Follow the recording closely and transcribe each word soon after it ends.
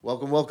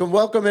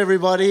Welcome,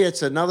 everybody.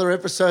 It's another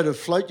episode of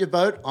Float Your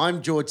Boat.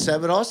 I'm George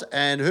Savados,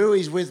 and who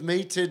is with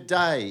me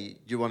today?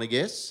 Do you want to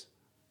guess?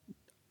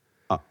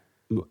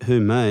 Who,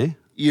 me?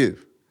 You.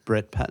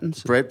 Brett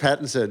Pattinson. Brett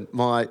Pattinson,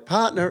 my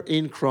partner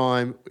in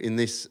crime in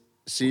this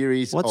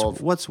series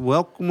What's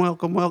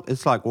welcome?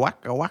 It's like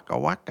waka, waka,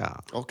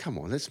 waka. Oh, come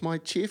on. That's my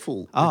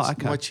cheerful...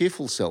 Okay. My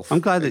cheerful self. I'm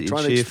glad that you're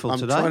cheerful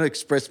today. I'm trying to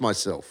express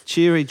myself.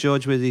 Cheery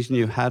George with his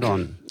new hat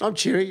on. I'm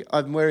cheery.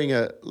 I'm wearing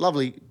a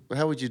lovely...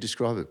 How would you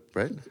describe it,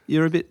 Brett?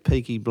 You're a bit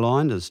Peaky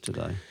Blinders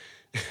today.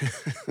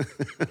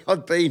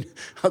 I've been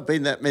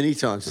that many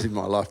times in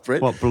my life,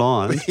 Brett. What,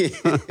 blind?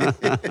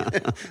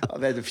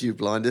 I've had a few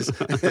blinders.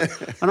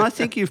 And I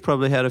think you've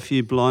probably had a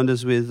few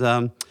blinders with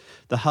the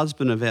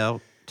husband of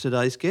our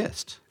today's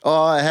guest.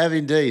 Oh, I have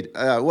indeed.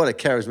 What a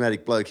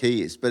charismatic bloke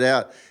he is. But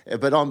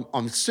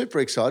I'm super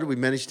excited. We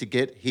managed to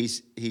get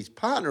his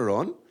partner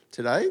on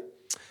today.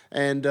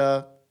 And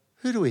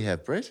who do we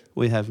have, Brett?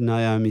 We have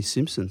Naomi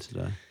Simpson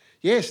today.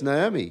 Yes,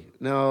 Naomi.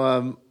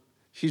 Now,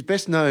 she's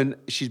best known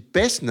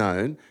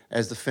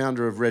as the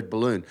founder of Red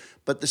Balloon.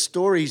 But the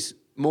story's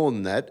more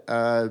than that.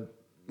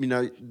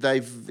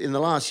 They've in the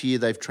last year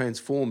they've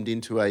transformed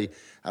into a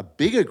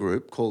bigger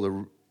group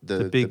called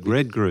the Big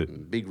Red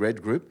Group. Big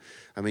Red Group.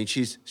 I mean,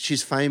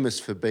 she's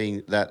famous for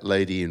being that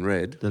lady in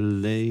red. The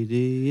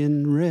lady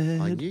in red.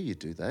 I knew you'd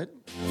do that.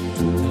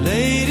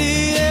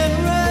 Lady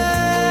in red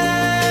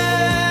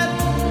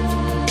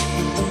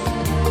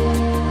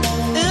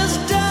is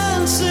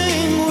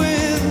dancing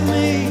with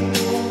me.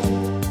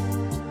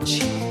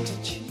 Cheek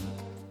to cheek.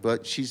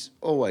 But she's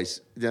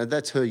always,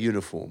 that's her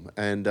uniform.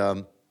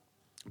 And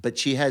but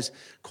she has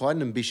quite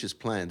an ambitious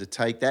plan to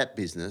take that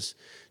business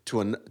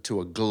to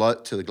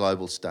the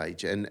global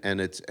stage, and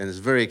it's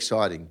very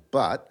exciting.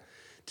 But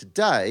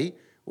today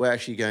we're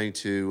actually going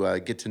to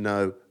get to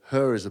know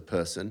her as a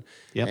person,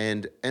 yep.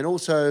 and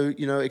also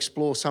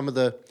explore some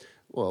of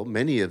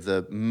many of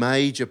the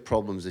major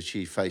problems that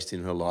she faced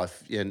in her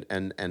life,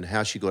 and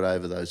how she got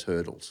over those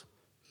hurdles.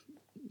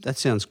 That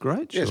sounds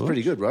great, George. Yeah, it's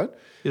pretty good, right?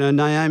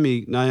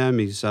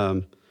 Naomi's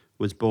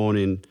was born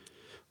in,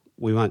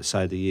 we won't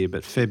say the year,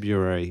 but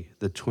February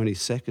the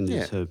 22nd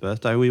is her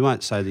birthday. We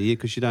won't say the year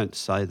because you don't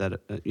say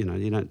that, you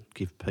don't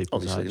give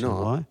people's Obviously age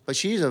not. away. But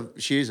she is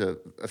a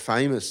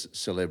famous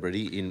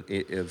celebrity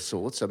of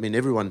sorts. I mean,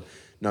 everyone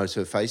knows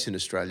her face in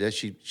Australia.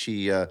 She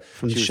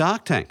From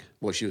Shark Tank.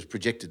 Well, she was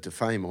projected to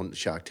fame on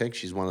Shark Tank.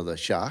 She's one of the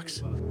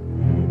sharks.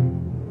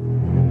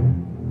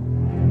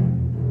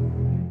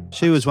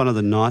 She was one of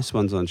the nice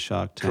ones on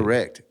Shark Tank.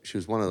 Correct. She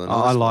was one of the nice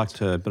I ones. liked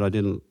her, but I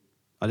didn't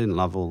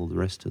love all the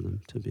rest of them,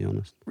 to be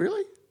honest.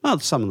 Really? Well,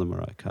 some of them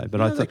were okay, but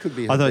I could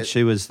be thought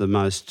she was the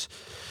most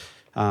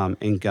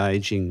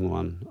engaging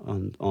one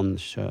on the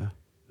show.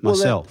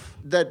 Myself.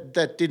 Well,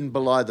 that didn't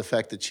belie the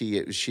fact that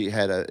she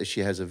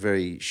has a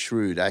very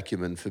shrewd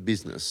acumen for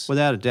business.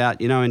 Without a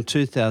doubt. In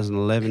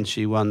 2011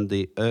 she won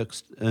the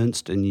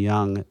Ernst &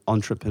 Young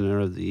Entrepreneur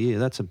of the Year.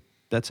 That's a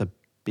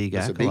big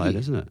accolade,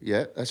 isn't it?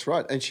 Yeah, that's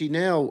right. And she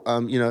now,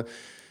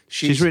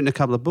 she's written a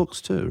couple of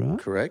books too, right?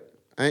 Correct.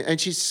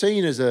 And she's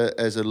seen as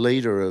a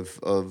leader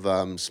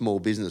of small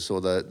business, or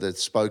the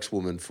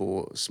spokeswoman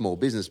for small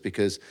business,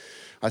 because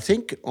I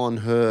think on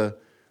her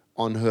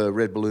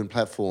Red Balloon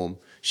platform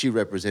she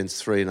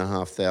represents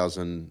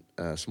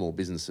 3,500 small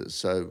businesses.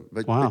 So,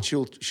 but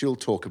she'll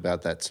talk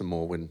about that some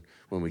more when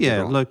we get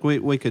on. Yeah, look,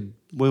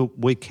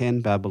 we can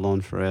babble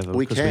on forever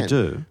because we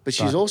do. But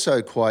she's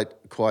also quite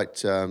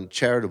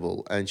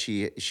charitable, and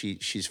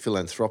she's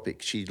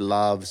philanthropic. She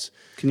loves.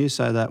 Can you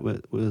say that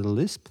with a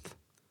lisp?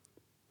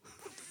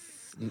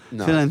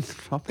 No.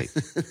 Philanthropic.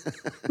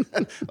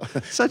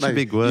 Such a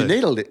big word.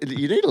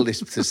 You need a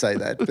lisp to say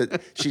that, but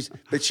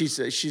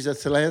she's a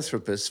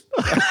philanthropist.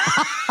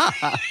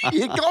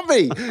 You got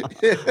me.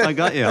 I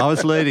got you. I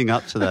was leading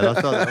up to that. I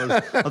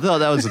thought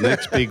that was the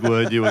next big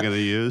word you were going to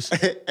use.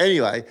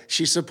 Anyway,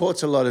 she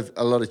supports a lot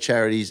of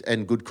charities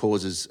and good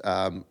causes,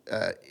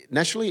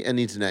 nationally and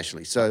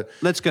internationally. So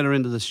let's get her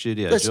into the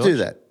studio. Let's George. do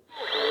that.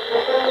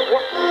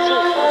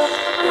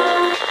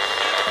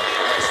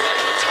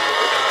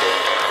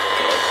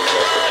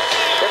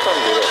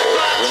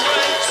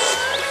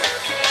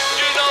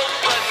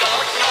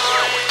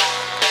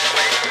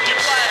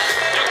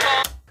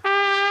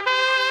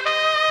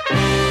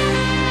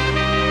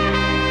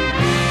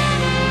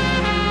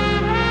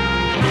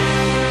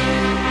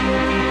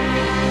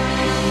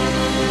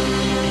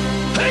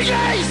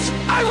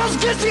 I was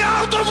getting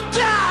out of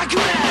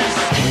darkness!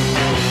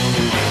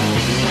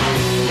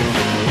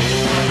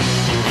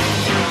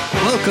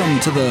 Welcome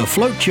to the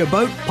Float Your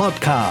Boat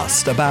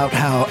podcast, about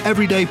how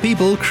everyday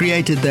people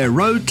created their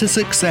road to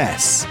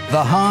success.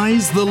 The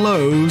highs, the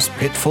lows,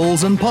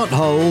 pitfalls and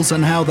potholes,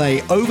 and how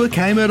they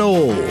overcame it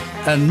all.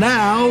 And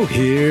now,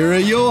 here are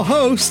your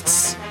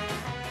hosts.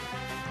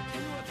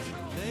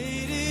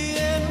 Lady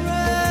in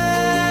red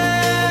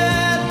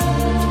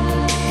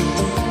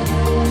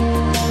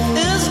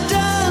is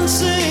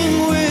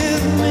dancing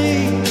with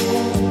me,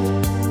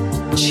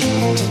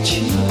 cheek to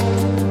cheek.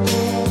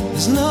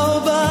 There's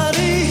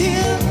nobody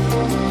here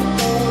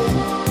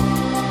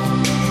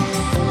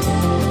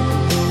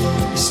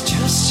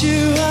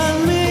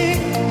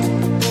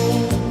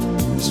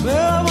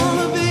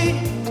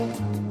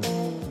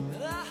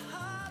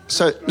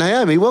So,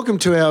 Naomi, welcome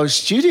to our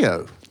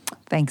studio.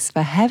 Thanks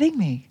for having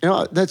me.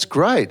 That's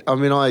great. I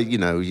mean,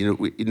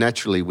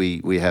 naturally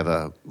we have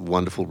a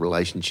wonderful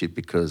relationship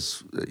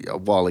because a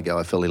while ago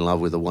I fell in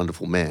love with a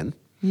wonderful man.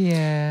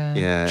 Yeah.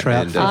 Yeah.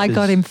 Trout and, fish. I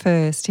got him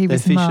first. He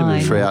was fishermen.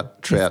 mine. trout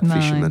He's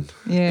mine. fisherman.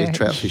 Yeah.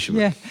 Trout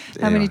fisherman. Yeah.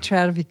 How many Yeah.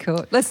 trout have you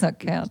caught? Let's not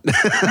count.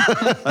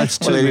 That's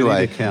too Well, anyway,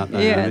 many to count.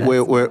 yeah.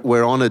 Naomi.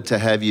 We're honoured to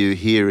have you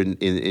here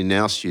in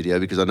our studio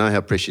because I know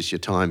how precious your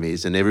time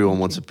is and everyone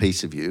wants a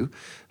piece of you.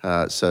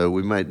 So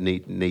we might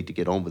need to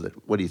get on with it.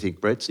 What do you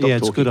think, Brett? Stop Yeah,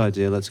 it's a talking. good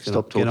idea. Let's get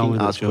Stop get talking. on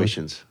with Ask it, George.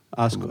 questions.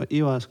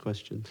 You ask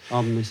questions.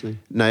 I'm listening.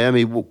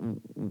 Naomi,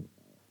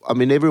 I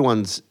mean,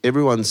 everyone's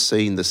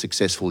seen the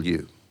successful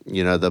you,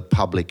 the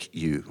public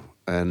you.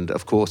 And,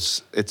 of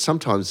course, it's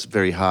sometimes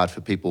very hard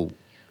for people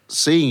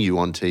seeing you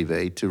on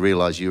TV to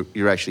realise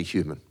you're actually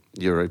human.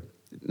 You're a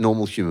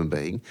normal human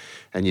being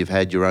and you've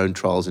had your own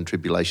trials and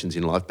tribulations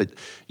in life, but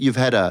you've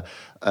had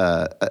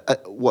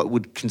what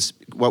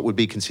would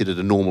be considered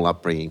a normal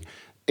upbringing.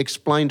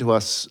 Explain to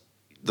us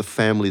the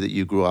family that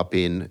you grew up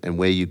in and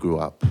where you grew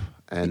up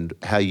and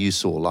how you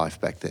saw life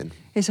back then.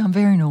 Yes, I'm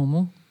very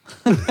normal.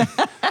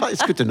 Oh,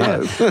 it's good to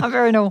know. I'm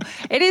very normal.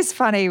 It is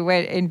funny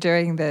when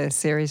during the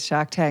series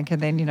Shark Tank,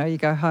 and then you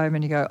go home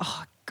and you go,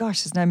 oh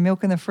gosh, there's no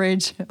milk in the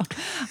fridge.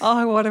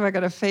 Oh, what am I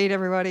going to feed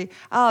everybody?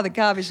 Oh, the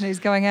garbage needs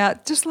going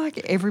out, just like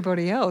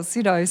everybody else,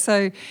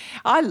 So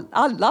I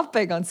love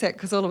being on set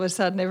because all of a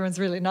sudden everyone's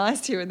really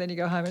nice to you, and then you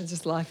go home and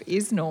just life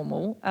is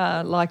normal,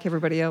 like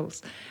everybody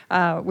else,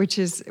 which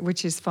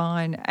is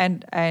fine.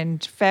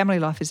 And family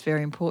life is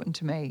very important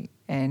to me,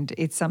 and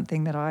it's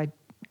something that I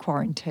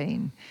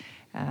quarantine.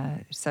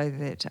 So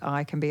that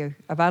I can be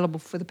available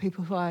for the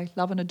people who I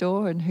love and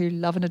adore and who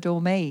love and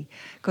adore me,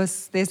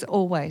 because there's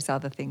always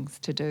other things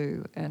to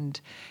do.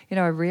 And,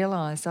 I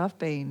realised I've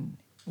been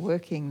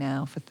working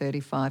now for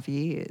 35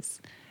 years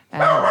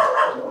and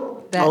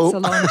that's a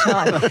long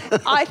time.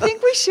 I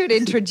think we should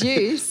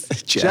introduce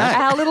Jack.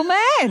 our little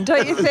man,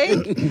 don't you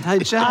think? Hey,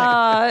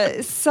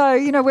 Jack. So,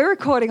 we're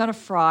recording on a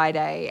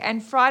Friday,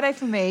 and Friday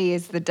for me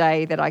is the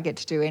day that I get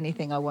to do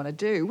anything I want to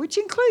do, which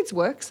includes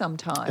work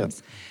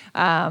sometimes.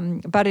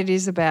 But it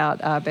is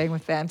about being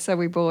with them. So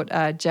we brought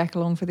Jack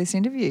along for this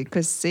interview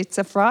because it's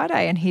a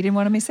Friday and he didn't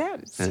want to miss out.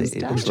 It's his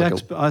day.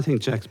 I think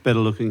Jack's better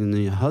looking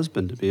than your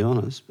husband, to be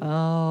honest.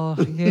 Oh,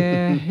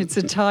 yeah. It's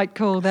a tight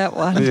call, that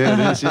one.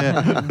 Yeah, it is, yeah.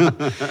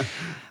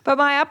 But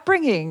my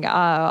upbringing,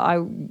 I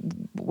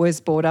was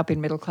brought up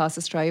in middle-class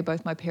Australia.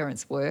 Both my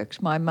parents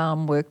worked. My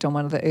mum worked on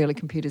one of the early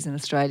computers in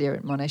Australia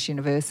at Monash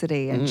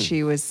University, and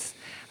she was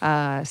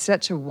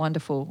such a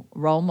wonderful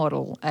role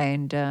model.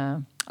 And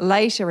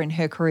later in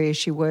her career,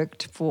 she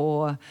worked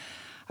for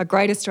a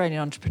great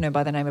Australian entrepreneur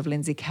by the name of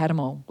Lindsay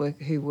Cattermole,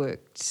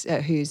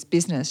 whose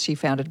business, she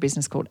founded a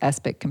business called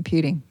Aspect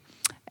Computing.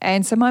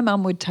 And so my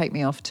mum would take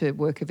me off to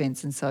work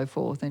events and so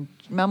forth. And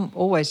mum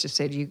always just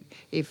said,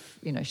 if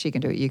she can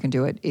do it, you can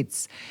do it.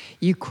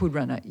 You could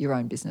run your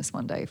own business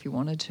one day if you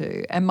wanted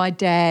to. And my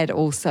dad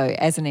also,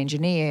 as an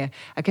engineer,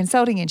 a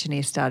consulting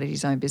engineer, started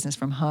his own business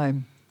from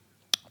home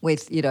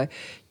with,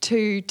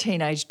 2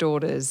 teenage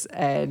daughters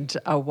and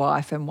a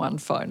wife and 1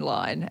 phone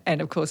line.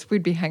 And, of course,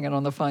 we'd be hanging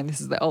on the phone.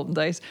 This is the olden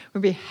days.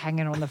 We'd be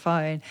hanging on the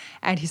phone.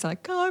 And he's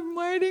like, I'm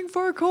waiting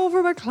for a call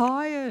from a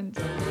client.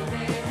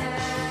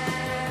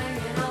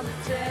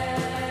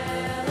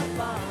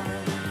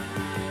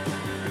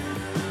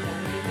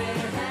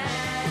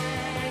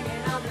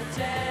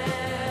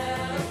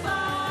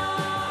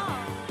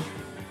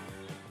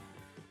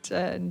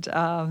 And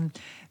so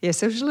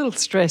there was a little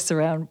stress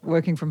around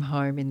working from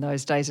home in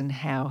those days and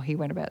how he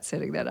went about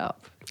setting that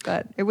up.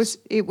 But it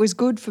was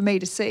good for me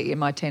to see in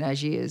my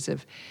teenage years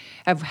of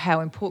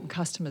how important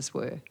customers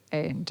were,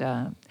 and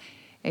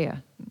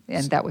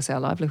that was our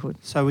livelihood.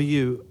 So do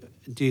you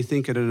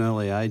think at an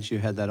early age you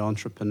had that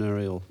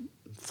entrepreneurial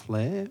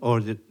flair, or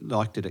did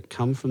it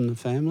come from the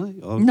family?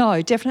 Or?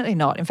 No, definitely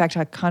not. In fact,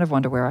 I kind of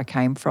wonder where I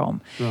came from,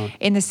 right.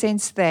 In the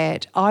sense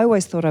that I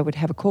always thought I would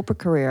have a corporate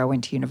career. I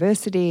went to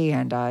university,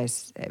 and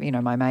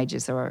my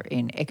majors are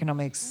in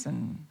economics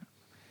and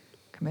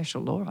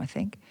commercial law, I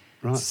think.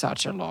 Right.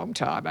 Such a long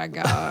time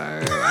ago. No,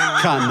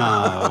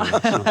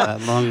 it's not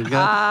that long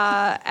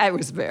ago. It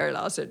was very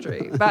last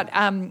century. But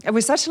it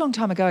was such a long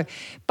time ago.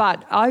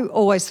 But I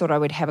always thought I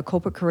would have a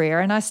corporate career,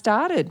 and I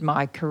started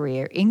my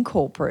career in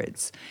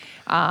corporates.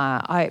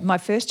 My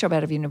first job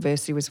out of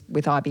university was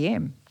with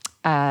IBM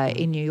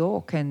in New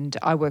York, and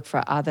I worked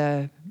for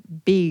other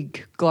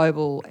big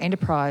global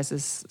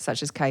enterprises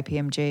such as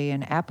KPMG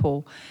and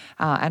Apple,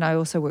 and I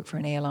also worked for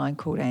an airline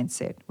called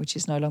Ansett, which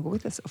is no longer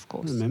with us, of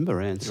course. I remember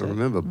Ansett. I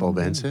remember Bob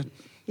Ansett.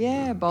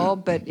 Yeah,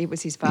 Bob, but it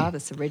was his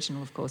father's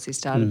original, of course. He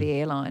started the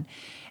airline.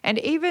 And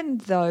even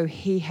though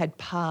he had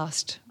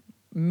passed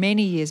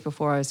many years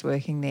before I was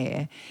working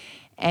there,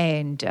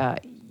 and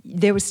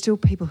there were still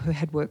people who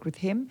had worked with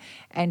him,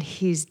 and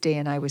his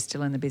DNA was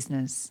still in the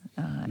business,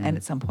 and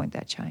at some point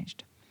that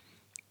changed.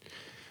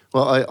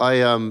 Well,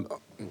 I've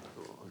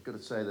got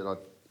to say that I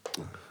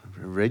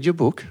read your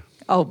book.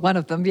 Oh, one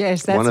of them,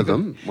 yes. That's One of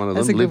good, them.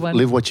 That's a good one.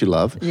 Live what you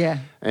love. Yeah.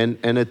 And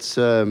it's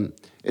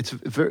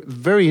very,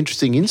 very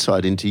interesting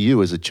insight into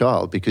you as a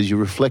child, because you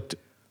reflect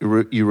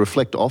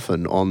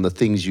often on the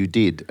things you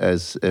did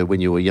as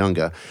when you were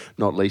younger,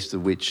 not least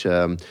of which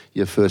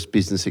your first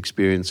business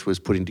experience was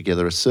putting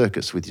together a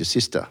circus with your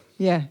sister.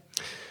 Yeah.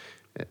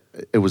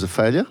 It was a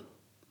failure.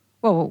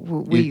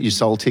 Well, You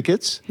sold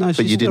tickets, No, but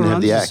she you didn't still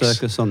have the runs acts. a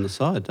circus on the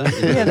side, don't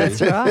you? yeah, that's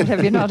right.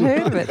 Have you not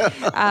heard of it?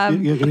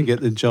 You're going to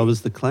get the job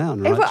as the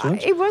clown, right,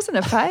 George? It wasn't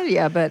a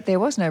failure, but there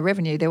was no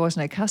revenue, there was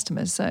no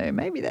customers, so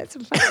maybe that's a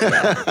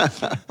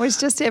failure. It was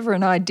just ever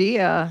an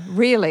idea,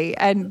 really.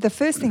 And the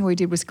first thing we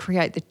did was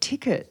create the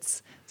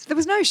tickets. So there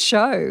was no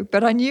show,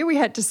 but I knew we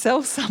had to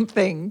sell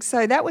something,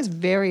 so that was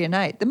very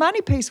innate. The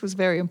money piece was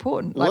very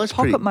important. Well, like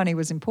pocket money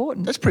was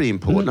important. That's pretty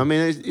important. I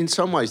mean, in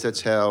some ways,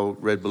 that's how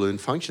Red Balloon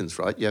functions,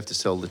 right? You have to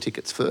sell the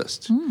tickets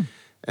first.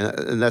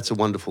 And that's a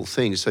wonderful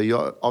thing. So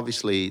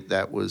obviously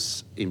that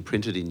was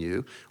imprinted in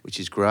you, which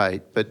is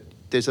great. But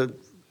there's a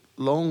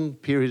long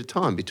period of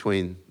time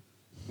between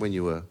when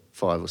you were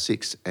 5 or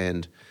 6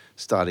 and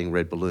starting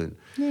Red Balloon.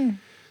 Yeah.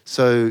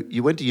 So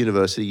you went to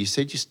university. You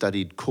said you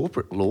studied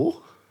corporate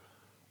law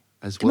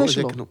as well as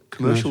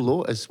commercial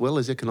law as well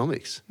as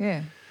economics.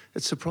 Yeah.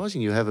 It's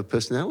surprising you have a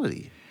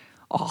personality.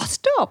 Oh,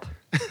 stop.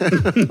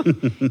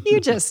 You're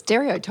just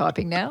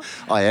stereotyping now.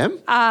 I am.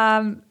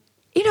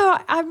 You know,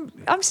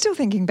 I'm still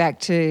thinking back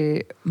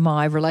to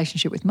my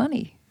relationship with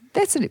money.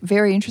 That's a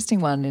very interesting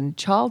one in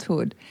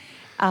childhood.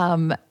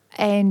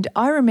 And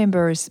I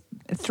remember as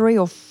being 3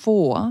 or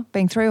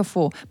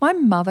 4, my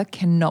mother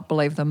cannot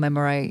believe the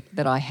memory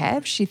that I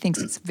have. She thinks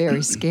it's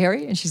very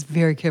scary, and she's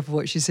very careful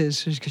what she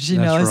says because she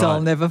knows right.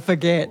 I'll never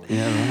forget.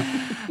 Yeah,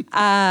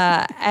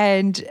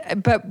 right.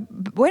 But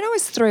when I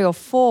was 3 or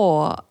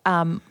 4,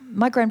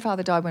 my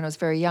grandfather died when I was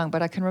very young,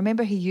 but I can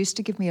remember he used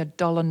to give me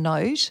 $1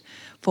 note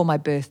for my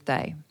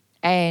birthday.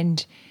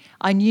 And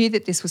I knew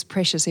that this was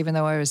precious even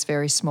though I was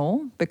very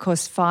small,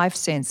 because 5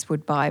 cents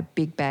would buy a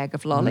big bag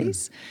of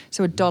lollies.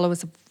 So $1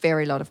 was a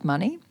very lot of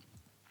money.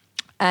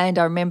 And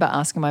I remember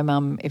asking my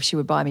mum if she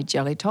would buy me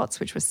jelly tots,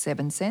 which was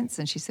 7 cents,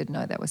 and she said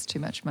no, that was too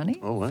much money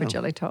for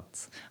jelly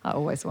tots. I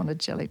always wanted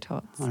jelly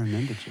tots. I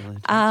remember jelly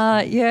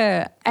tots.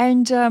 Yeah.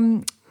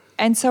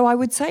 And so I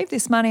would save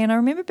this money, and I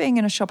remember being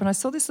in a shop and I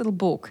saw this little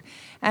book,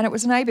 and it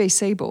was an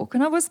ABC book,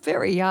 and I was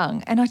very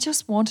young and I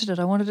just wanted it.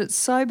 I wanted it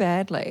so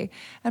badly.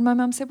 And my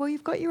mum said, well,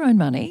 you've got your own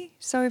money,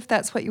 so if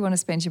that's what you want to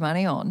spend your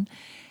money on.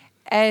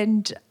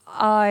 And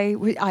I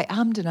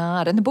ummed and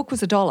ahed, and the book was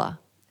 $1.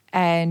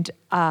 And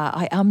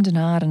I ummed and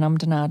ahed,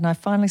 and I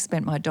finally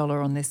spent my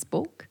 $1 on this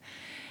book.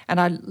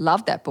 And I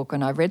loved that book,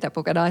 and I read that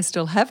book, and I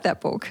still have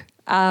that book.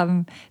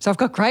 So I've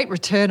got great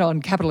return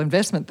on capital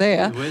investment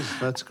there.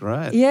 That's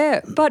great.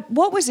 Yeah, but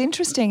what was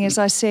interesting is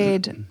I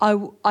said,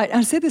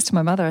 I said this to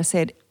my mother, I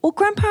said, well,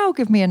 Grandpa will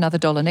give me another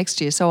 $1 next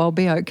year, so I'll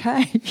be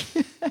okay.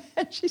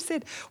 And she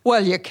said,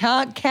 well, you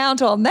can't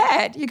count on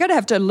that. You're going to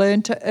have to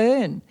learn to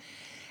earn.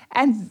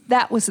 And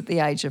that was at the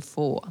age of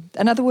 4.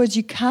 In other words,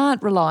 you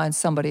can't rely on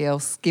somebody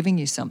else giving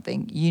you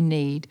something. You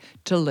need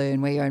to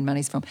learn where your own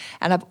money's from.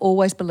 And I've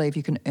always believed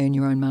you can earn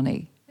your own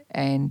money,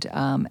 and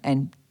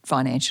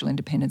financial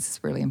independence is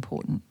really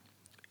important.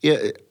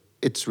 Yeah,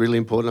 it's really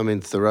important. I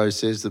mean, Thoreau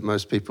says that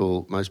most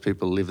people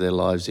live their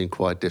lives in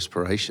quiet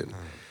desperation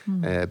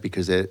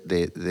because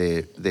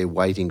they're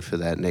waiting for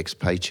that next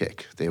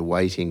paycheck. They're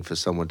waiting for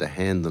someone to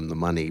hand them the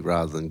money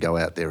rather than go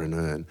out there and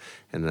earn.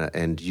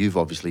 And you've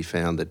obviously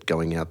found that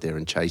going out there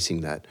and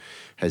chasing that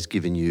has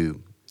given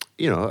you,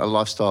 a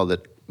lifestyle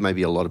that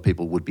maybe a lot of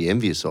people would be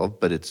envious of,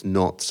 but it's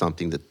not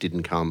something that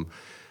didn't come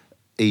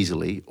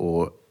easily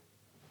or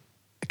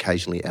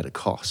occasionally at a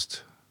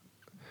cost.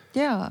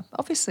 Yeah,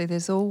 obviously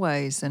there's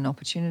always an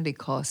opportunity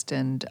cost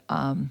and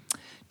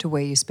to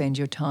where you spend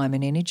your time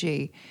and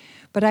energy.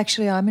 But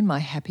actually I'm in my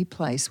happy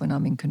place when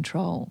I'm in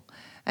control.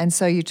 And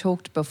so you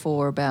talked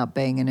before about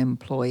being an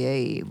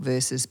employee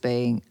versus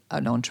being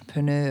an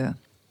entrepreneur.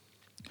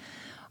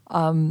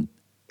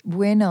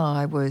 When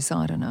I was,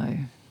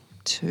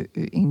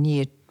 in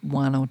year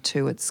 1 or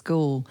 2 at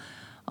school,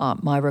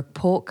 my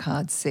report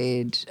card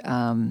said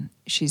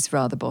she's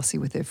rather bossy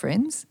with her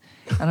friends.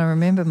 And I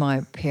remember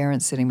my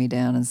parents sitting me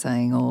down and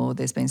saying, oh,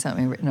 there's been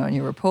something written on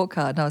your report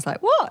card. And I was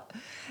like, what?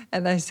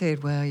 And they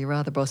said, well, you're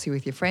rather bossy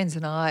with your friends.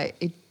 And I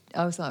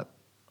was like,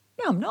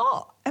 no, I'm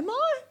not. Am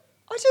I?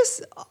 I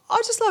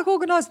just like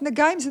organising the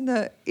games and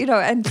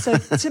and so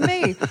to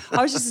me,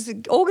 I was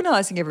just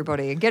organising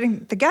everybody and getting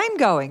the game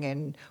going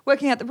and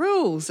working out the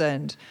rules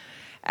and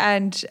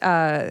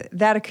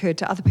that occurred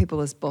to other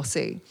people as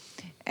bossy.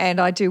 And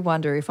I do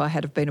wonder if I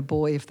had have been a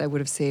boy, if they would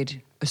have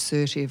said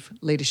assertive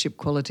leadership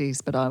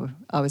qualities, but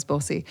I was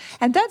bossy.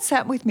 And that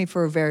sat with me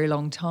for a very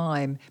long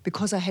time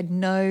because I had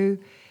no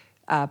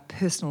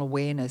personal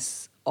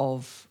awareness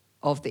of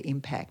the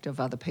impact of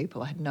other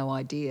people. I had no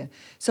idea.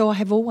 So I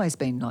have always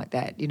been like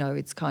that.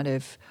 It's kind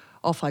of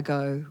off I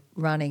go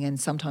running, and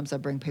sometimes I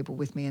bring people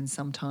with me and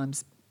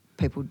sometimes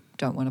people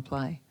don't want to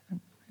play. And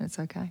it's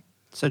okay.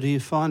 So do you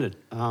find it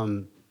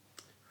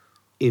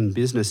in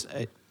business,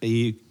 are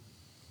you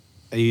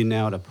are you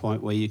now at a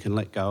point where you can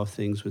let go of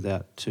things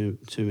without too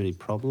many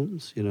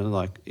problems? You know,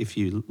 like if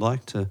you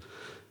like to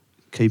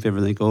keep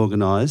everything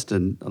organised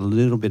and a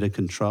little bit of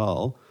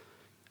control,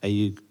 are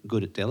you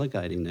good at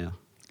delegating now?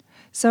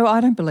 So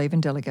I don't believe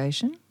in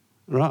delegation.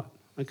 Right,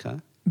 okay.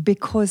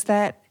 Because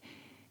that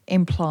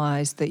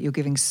implies that you're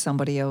giving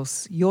somebody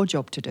else your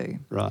job to do.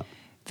 Right.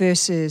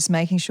 Versus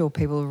making sure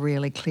people are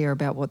really clear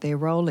about what their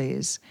role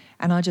is,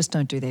 and I just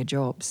don't do their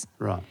jobs.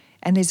 Right.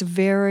 And there's a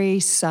very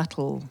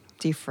subtle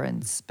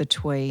difference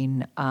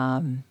between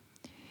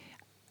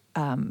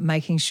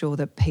making sure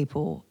that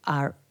people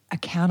are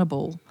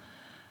accountable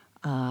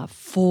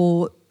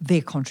for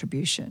their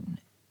contribution.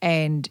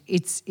 And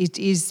it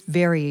is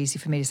very easy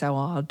for me to say, well,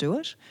 I'll do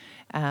it.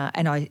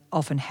 And I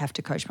often have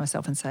to coach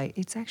myself and say,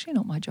 it's actually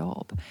not my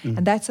job.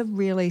 And that's a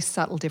really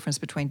subtle difference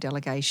between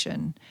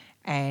delegation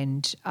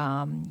and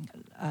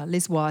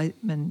Liz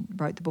Wyman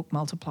wrote the book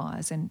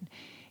Multipliers,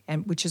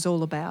 and which is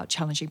all about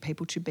challenging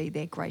people to be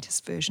their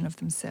greatest version of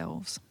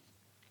themselves.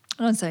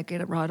 I don't say I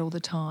get it right all the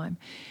time.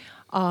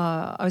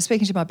 I was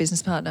speaking to my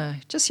business partner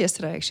just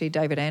yesterday, actually,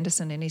 David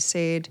Anderson, and he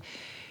said,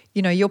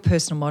 you know, your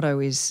personal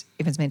motto is,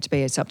 if it's meant to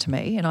be, it's up to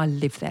me. And I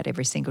live that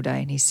every single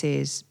day. And he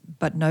says,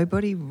 but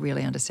nobody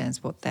really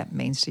understands what that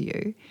means to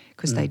you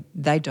because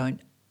they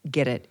don't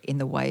get it in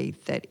the way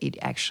that it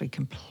actually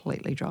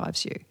completely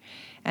drives you.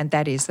 And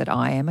that is that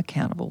I am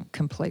accountable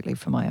completely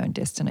for my own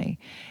destiny.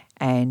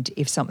 And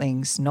if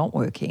something's not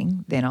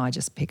working, then I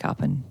just pick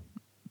up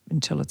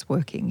until it's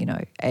working, you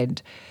know. And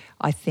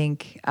I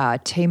think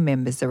team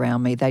members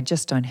around me, they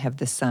just don't have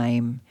the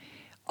same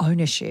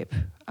ownership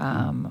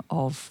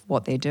of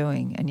what they're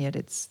doing, and yet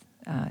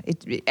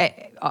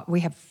we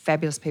have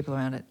fabulous people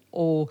around it.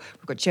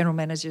 We've got general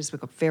managers,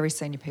 we've got very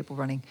senior people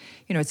running.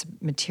 You know, it's a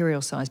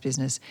material-sized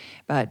business,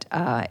 but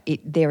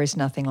there is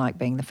nothing like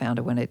being the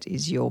founder when it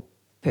is your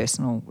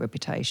personal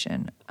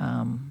reputation.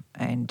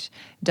 And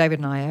David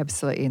and I are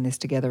absolutely in this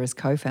together as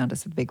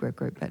co-founders of the Big Red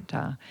Group. But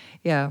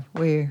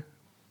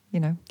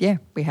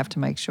we have to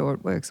make sure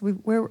it works.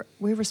 We're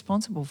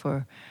responsible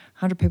for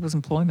 100 people's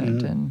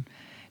employment and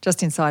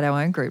just inside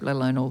our own group, let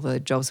alone all the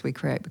jobs we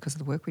create because of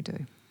the work we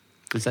do.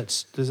 Does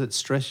it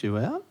stress you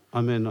out? I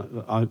mean,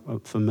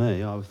 for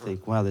me, I would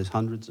think, wow, there's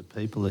hundreds of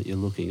people that you're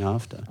looking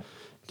after.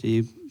 Do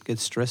you get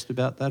stressed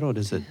about that, or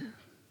does it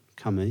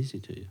come easy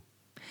to you?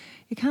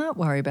 You can't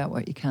worry about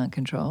what you can't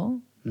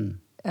control.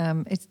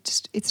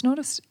 It's not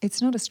a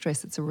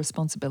stress. It's a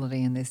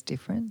responsibility, and there's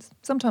difference.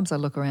 Sometimes I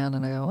look around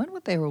and I go, I wonder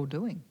what they're all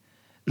doing.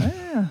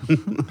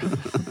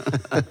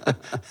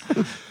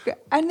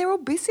 And they're all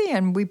busy,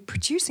 and we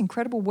produce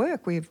incredible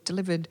work. We've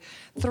delivered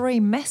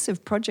 3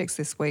 massive projects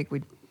this week.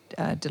 We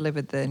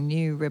delivered the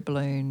new Red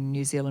Balloon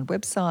New Zealand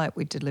website,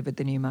 we delivered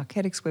the new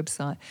Marketics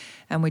website,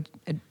 and we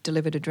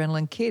delivered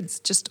Adrenaline Kids,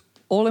 just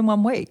all in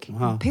 1 week.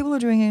 Wow. People are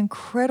doing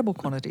incredible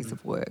quantities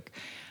of work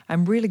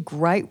and really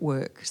great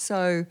work.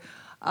 So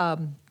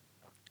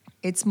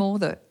it's more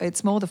the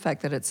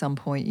fact that at some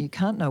point you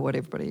can't know what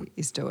everybody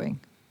is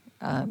doing.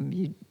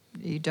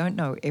 You don't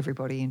know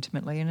everybody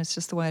intimately, and it's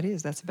just the way it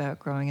is. That's about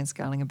growing and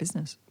scaling a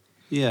business.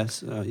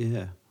 Yes,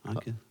 okay.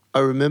 I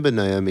remember,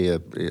 Naomi,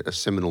 a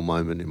seminal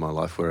moment in my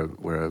life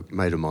where a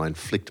mate of mine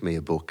flicked me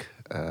a book,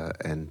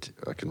 and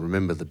I can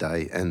remember the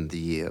day and the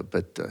year.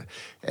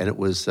 And it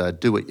was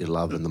 "Do What You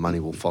Love, and the Money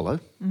Will Follow."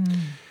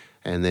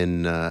 And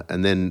then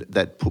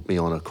that put me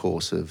on a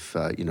course of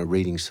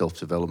reading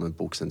self-development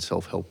books and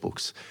self-help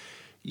books.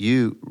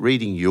 You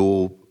reading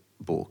your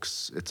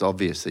books, it's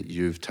obvious that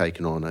you've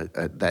taken on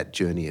that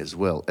journey as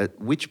well. At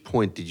which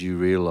point did you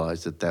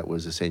realise that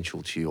was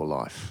essential to your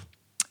life?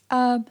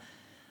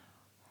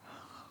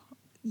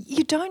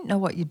 You don't know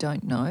what you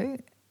don't know.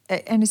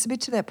 And it's a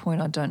bit to that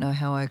point, I don't know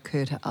how I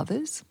occur to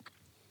others.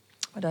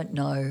 I don't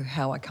know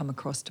how I come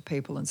across to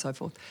people and so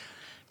forth.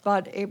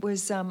 But it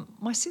was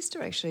my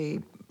sister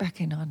actually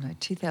back in,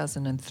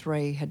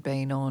 2003 had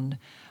been on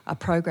a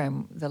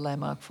program, the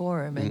Landmark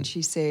Forum, and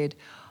she said,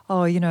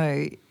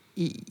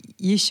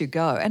 you should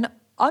go. And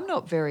I'm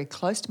not very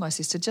close to my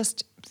sister,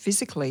 just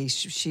physically.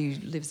 She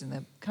lives in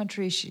the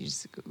country.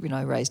 She's,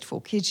 raised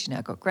 4 kids. She's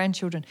now got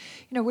grandchildren.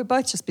 We're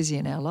both just busy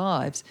in our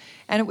lives.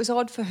 And it was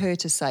odd for her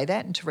to say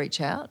that and to reach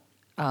out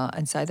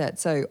and say that.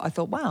 So I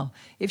thought, wow,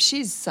 if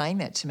she's saying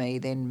that to me,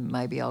 then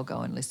maybe I'll go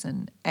and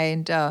listen.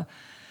 And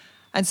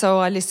so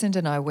I listened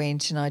and I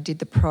went and I did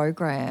the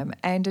program.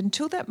 And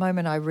until that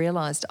moment, I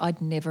realised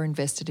I'd never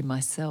invested in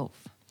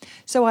myself.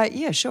 So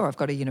I've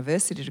got a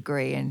university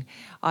degree and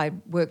I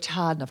worked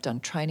hard and I've done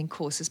training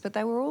courses, but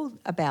they were all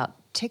about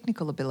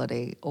technical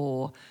ability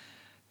or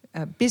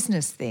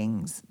business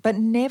things, but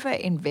never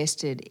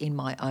invested in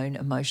my own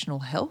emotional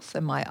health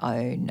and my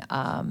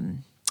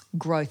own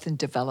growth and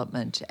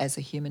development as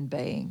a human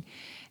being.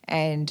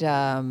 And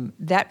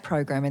that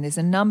program, and there's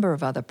a number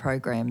of other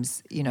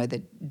programs,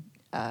 that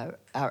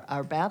are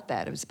about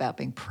that. It was about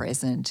being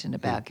present and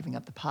about giving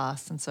up the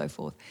past and so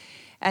forth.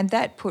 And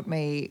that put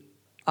me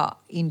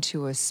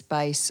into a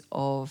space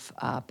of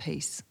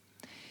peace.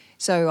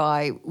 So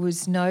I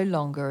was no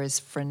longer as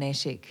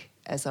frenetic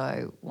as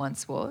I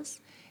once was,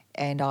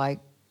 and I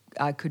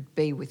could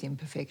be with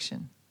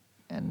imperfection,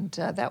 and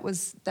that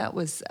was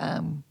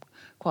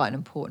quite an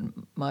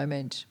important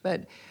moment.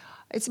 But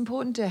it's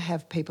important to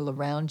have people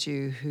around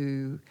you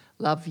who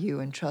love you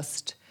and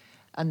trust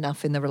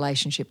enough in the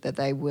relationship that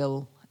they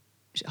will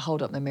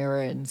hold up the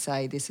mirror and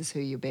say, this is who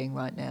you're being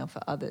right now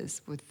for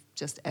others, with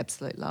just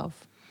absolute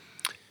love.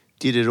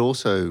 Did it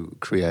also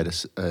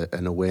create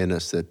an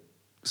awareness that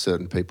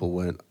certain people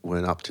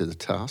weren't up to the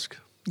task?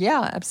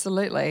 Yeah,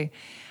 absolutely.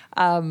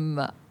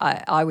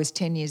 I was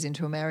 10 years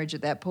into a marriage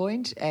at that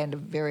point, and a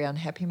very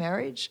unhappy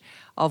marriage,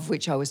 of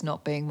which I was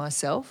not being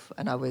myself,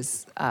 and I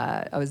was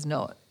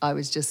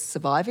just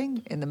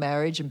surviving in the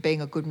marriage and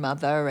being a good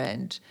mother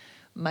and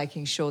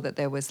making sure that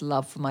there was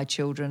love for my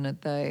children,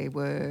 that they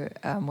were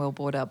well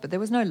brought up, but there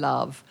was no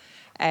love,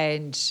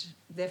 and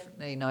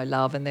definitely no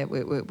love, and that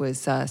it was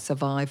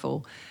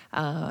survival,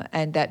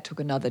 and that took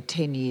another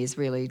 10 years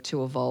really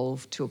to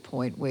evolve to a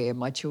point where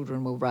my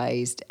children were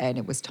raised and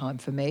it was time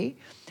for me.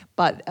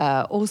 But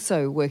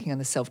also working on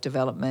the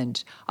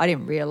self-development, I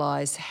didn't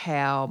realise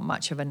how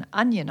much of an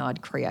onion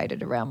I'd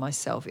created around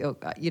myself,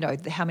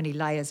 how many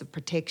layers of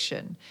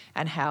protection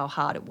and how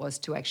hard it was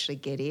to actually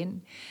get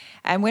in.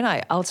 And when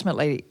I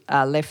ultimately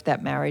left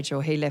that marriage,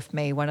 or he left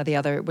me, one or the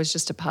other, it was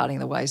just a parting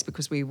of the ways,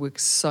 because we were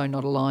so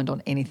not aligned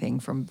on anything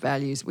from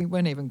values. We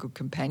weren't even good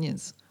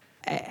companions.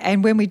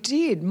 And when we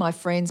did, my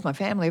friends, my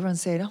family, everyone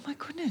said, oh my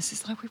goodness,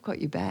 it's like we've got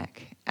you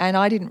back. And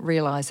I didn't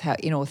realise how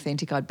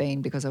inauthentic I'd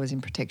been because I was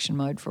in protection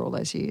mode for all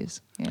those years.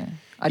 Yeah,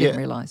 I didn't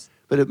realise.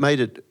 But it made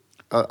it,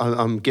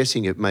 I'm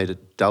guessing it made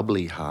it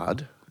doubly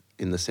hard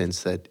in the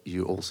sense that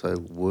you also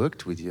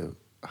worked with your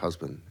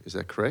husband. Is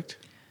that correct?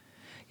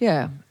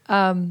 Yeah.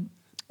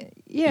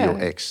 Your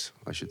ex,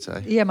 I should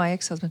say. Yeah, my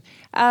ex-husband.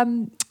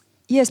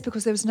 Yes,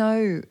 because there was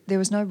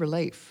no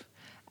relief.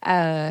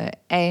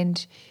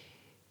 And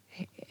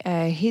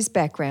his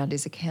background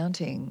is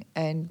accounting,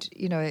 and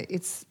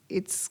it's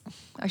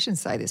I shouldn't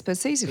say this, but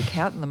it's easy to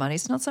count on the money.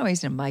 It's not so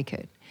easy to make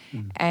it.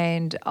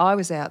 And I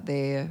was out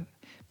there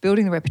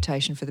building the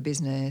reputation for the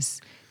business,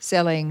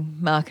 selling,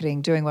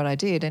 marketing, doing what I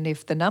did, and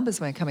if the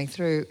numbers weren't coming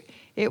through,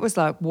 it was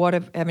like, what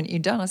haven't you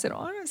done? I said,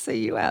 I don't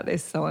see you out there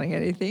selling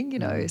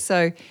anything,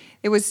 So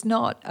it was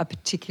not a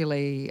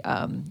particularly,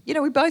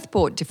 we both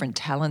brought different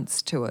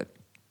talents to it,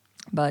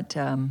 but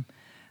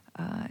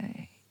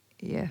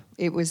yeah,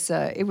 it was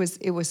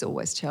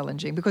always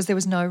challenging because there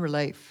was no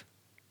relief.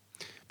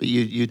 But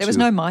you there was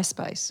no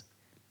MySpace.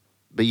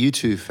 But you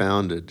two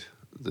founded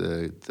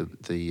the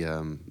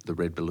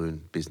Red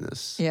Balloon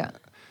business. Yeah.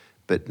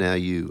 But now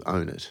you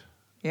own it.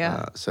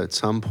 Yeah. So at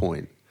some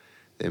point,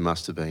 there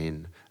must have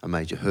been a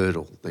major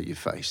hurdle that you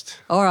faced.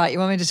 All right, you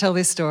want me to tell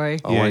this story?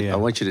 I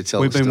want you to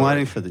tell. We've the been story.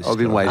 waiting for this. I've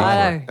been waiting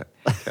for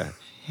it.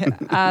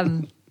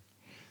 Okay.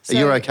 So,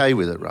 you're okay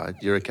with it, right?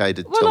 You're okay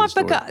to tell the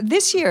story?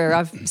 This year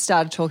I've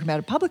started talking about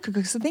it publicly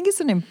because I think it's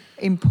an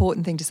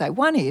important thing to say.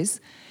 One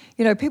is,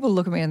 people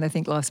look at me and they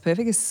think life's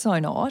perfect. It's so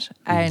not.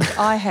 And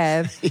I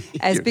have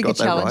as big a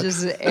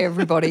challenges as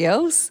everybody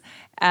else.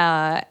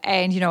 And,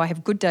 I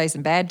have good days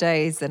and bad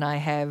days, and I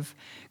have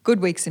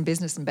good weeks in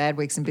business and bad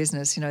weeks in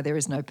business. There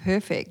is no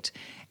perfect.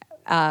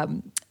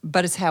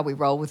 But it's how we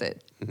roll with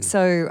it. Mm-hmm.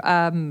 So,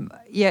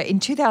 in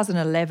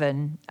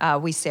 2011,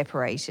 we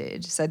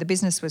separated. So the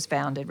business was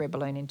founded, Red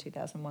Balloon, in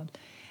 2001.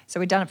 So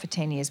we'd done it for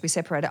 10 years. We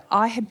separated.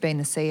 I had been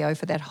the CEO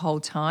for that whole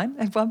time.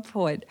 At one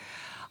point,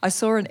 I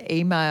saw an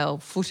email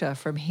footer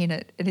from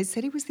Hinnett, and it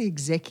said he was the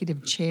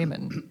executive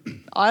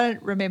chairman. I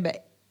don't remember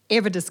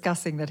ever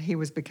discussing that he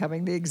was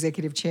becoming the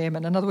executive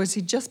chairman. In other words,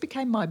 he just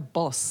became my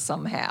boss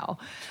somehow.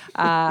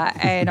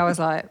 And I was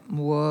like,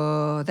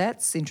 whoa,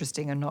 that's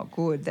interesting and not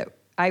good. That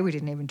A, we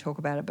didn't even talk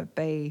about it, but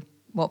B,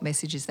 what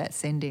message is that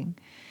sending?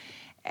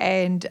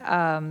 And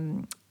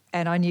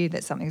I knew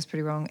that something was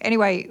pretty wrong.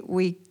 Anyway,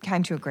 we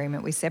came to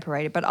agreement, we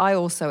separated, but I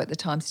also at the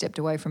time stepped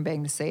away from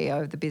being the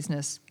CEO of the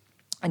business.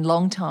 And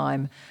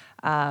long-time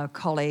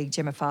colleague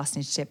Gemma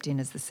Fastnage stepped in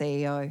as the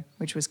CEO,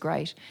 which was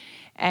great.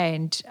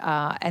 And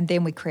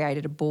then we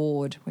created a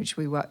board, which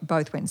we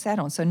both went and sat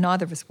on. So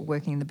neither of us were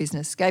working in the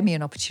business. Gave me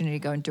an opportunity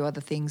to go and do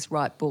other things,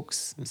 write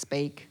books,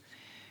 speak,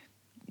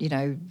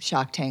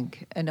 Shark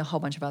Tank, and a whole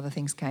bunch of other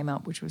things came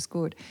up, which was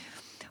good.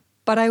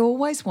 But I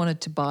always wanted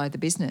to buy the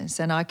business,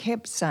 and I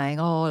kept saying,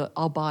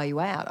 I'll buy you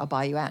out, I'll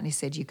buy you out. And he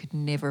said, you could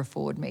never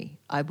afford me.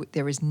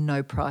 There is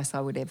no price I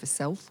would ever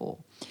sell for.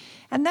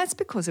 And that's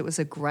because it was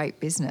a great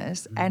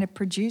business and it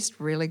produced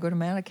really good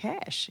amount of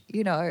cash,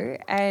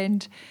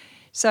 And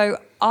so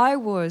I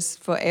was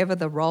forever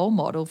the role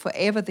model,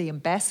 forever the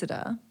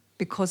ambassador,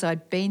 because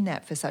I'd been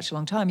that for such a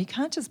long time. You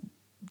can't just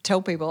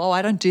tell people,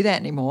 I don't do that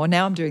anymore,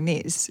 now I'm doing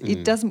this.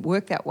 It doesn't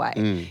work that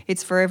way.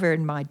 It's forever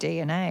in my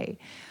DNA.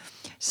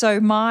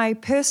 So my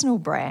personal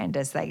brand,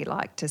 as they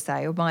like to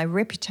say, or my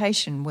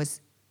reputation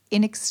was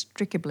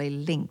inextricably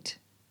linked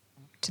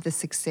to the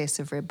success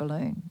of Red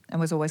Balloon and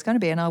was always going to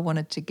be, and I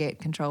wanted to get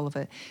control of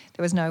it.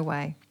 There was no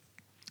way.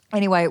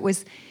 Anyway, it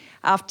was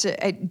after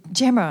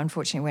Gemma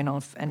unfortunately went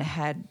off and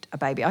had a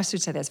baby. I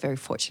should say that's very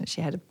fortunate.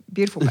 She had a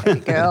beautiful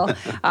baby girl,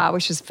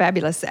 which was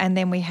fabulous. And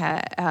then we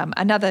had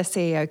another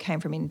CEO came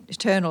from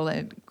internal,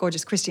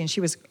 gorgeous Christy, and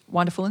she was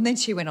wonderful. And then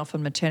she went off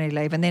on maternity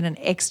leave, and then an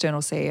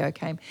external CEO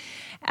came.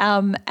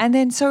 And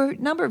then so a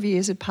number of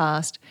years had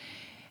passed,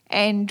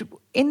 and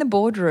in the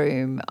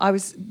boardroom, I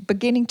was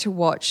beginning to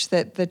watch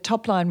that the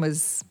top line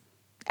was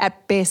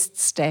at best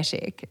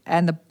static,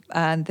 and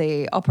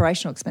the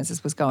operational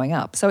expenses was going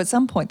up. So at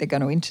some point they're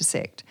going to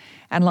intersect,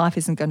 and life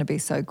isn't going to be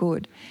so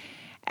good.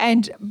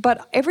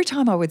 But every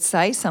time I would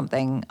say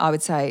something, I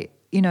would say,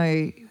 you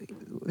know,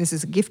 this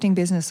is a gifting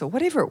business or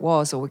whatever it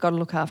was, or we've got to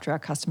look after our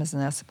customers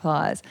and our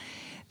suppliers.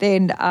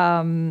 Then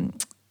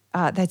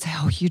they'd say,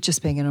 oh, you're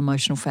just being an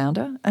emotional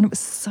founder. And it was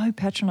so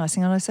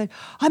patronising. And I said,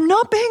 I'm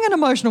not being an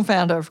emotional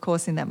founder. Of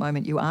course, in that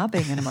moment, you are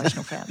being an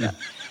emotional founder.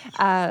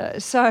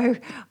 So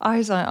I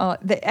was like, oh,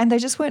 and they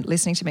just weren't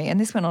listening to me. And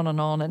this went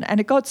on. And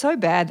it got so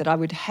bad that I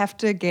would have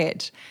to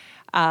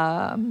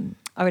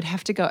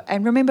go.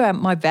 And remember,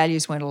 my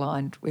values weren't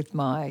aligned with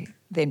my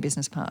then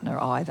business partner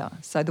either.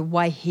 So the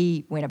way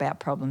he went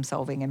about problem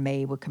solving and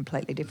me were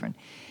completely different.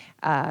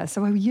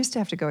 So we used to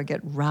have to go and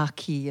get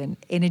Raki and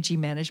energy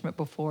management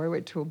before I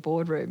went to a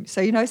boardroom. So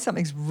you know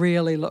something's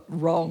really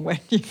wrong when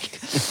you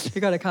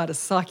got to kind of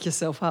psych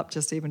yourself up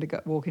just even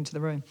to walk into the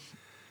room.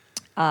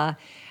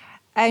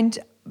 And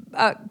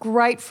a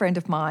great friend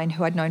of mine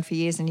who I'd known for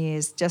years and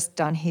years, just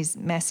done his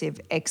massive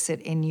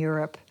exit in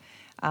Europe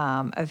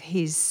of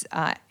his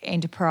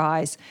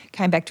enterprise,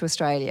 came back to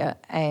Australia,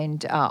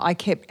 and I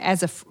kept,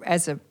 as a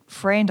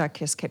friend, I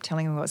just kept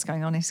telling him what's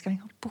going on. He's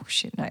going, oh,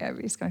 bullshit,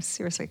 Naomi. He's going,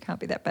 seriously, it can't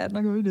be that bad. And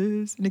I go, it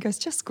is. And he goes,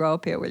 just grow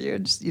up here, will you?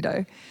 And just, you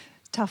know,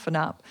 toughen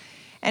up.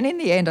 And in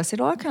the end, I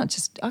said, I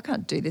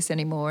can't do this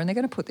anymore, and they're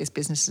going to put this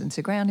business into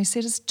the ground. He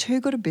said, it's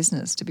too good a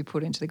business to be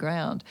put into the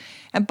ground.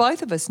 And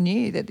both of us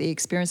knew that the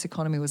experience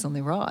economy was on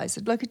the rise.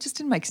 It just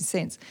didn't make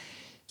sense.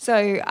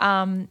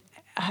 So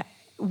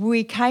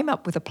we came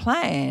up with a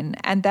plan,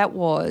 and that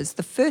was,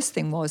 the first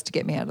thing was to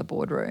get me out of the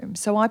boardroom.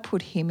 So I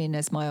put him in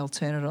as my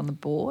alternate on the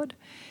board.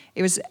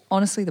 It was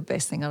honestly the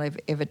best thing I've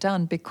ever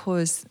done,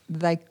 because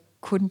they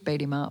couldn't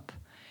beat him up.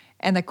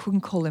 And they couldn't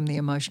call him the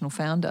emotional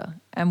founder.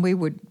 And we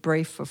would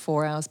brief for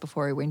 4 hours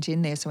before he went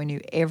in there, so he knew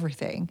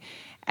everything.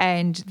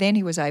 And then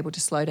he was able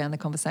to slow down the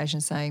conversation,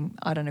 saying,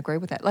 I don't agree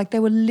with that. Like, they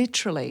were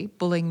literally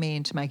bullying me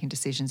into making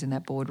decisions in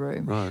that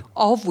boardroom, right,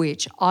 of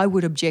which I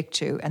would object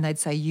to. And they'd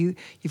say,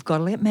 you've got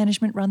to let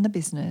management run the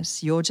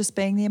business. You're just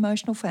being the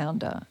emotional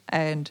founder.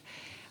 And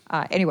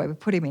anyway, we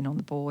put him in on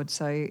the board.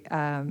 So...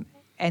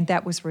 and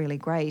that was really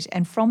great.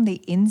 And from the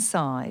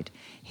inside,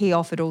 he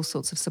offered all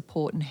sorts of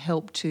support and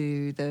help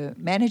to the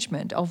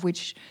management, of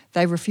which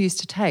they refused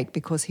to take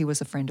because he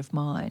was a friend of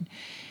mine.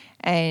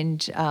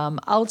 And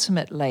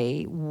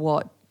ultimately,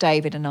 what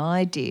David and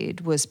I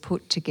did was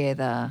put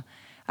together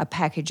a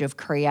package of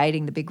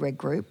creating the Big Red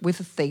Group with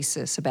a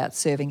thesis about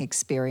serving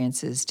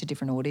experiences to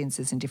different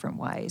audiences in different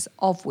ways,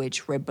 of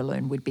which Red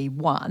Balloon would be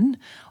one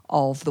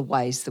of the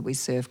ways that we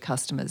serve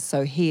customers.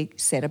 So he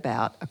set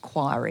about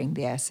acquiring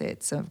the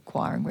assets of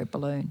acquiring Red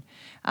Balloon.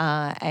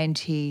 And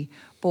he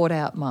bought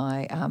out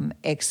my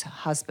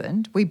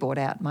ex-husband. We bought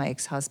out my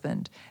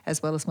ex-husband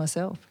as well as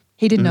myself.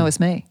 He didn't know it was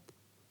me.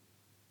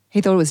 He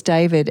thought it was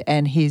David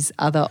and his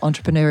other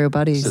entrepreneurial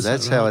buddies. So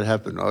that's how it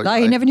happened. No,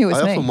 he never knew it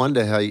was me. I often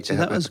wonder how you... So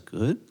that was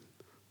good.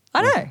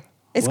 I know.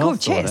 It's well called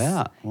chess.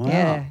 Out. Wow.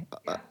 Yeah.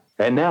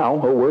 And now,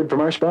 a word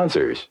from our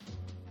sponsors.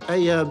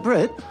 Hey,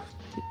 Brett.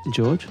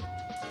 George?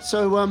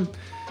 So,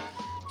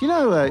 you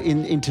know,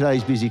 in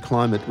today's busy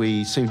climate,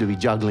 we seem to be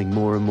juggling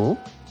more and more.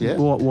 Yeah.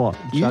 What?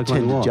 You Juggling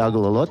tend what? to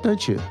juggle a lot,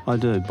 don't you? I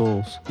do,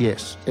 balls.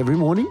 Yes. Every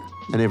morning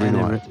and every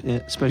night.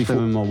 Especially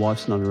when my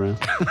wife's not around.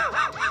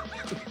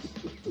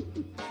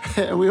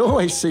 We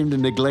always seem to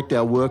neglect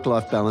our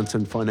work-life balance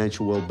and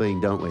financial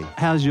well-being, don't we?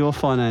 How's your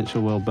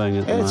financial well-being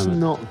at the moment? It's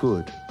not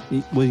good.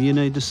 Well, you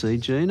need to see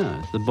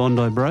Gino, the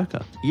Bondi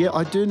broker. Yeah,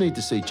 I do need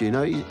to see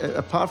Gino.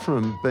 Apart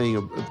from being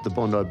the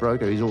Bondi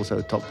broker, he's also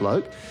a top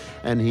bloke,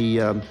 and he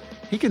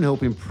can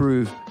help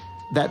improve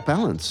that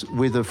balance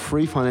with a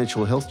free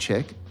financial health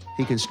check.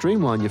 He can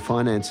streamline your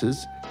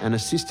finances and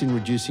assist in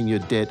reducing your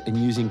debt and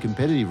using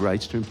competitive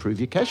rates to improve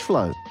your cash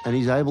flow. And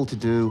he's able to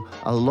do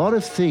a lot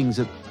of things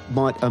that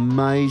might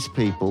amaze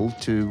people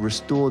to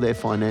restore their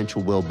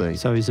financial well-being.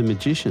 So he's a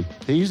magician.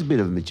 He's a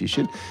bit of a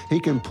magician. He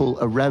can pull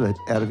a rabbit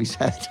out of his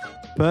hat.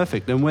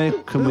 Perfect. And where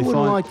can we Who find...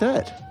 wouldn't like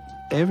that?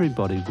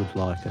 Everybody would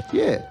like it.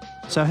 Yeah.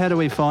 So how do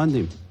we find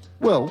him?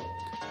 Well,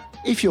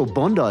 if you're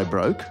Bondi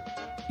broke,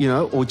 you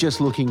know, or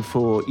just looking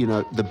for, you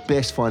know, the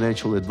best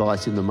financial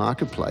advice in the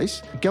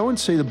marketplace, go and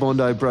see the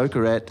Bondi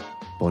broker at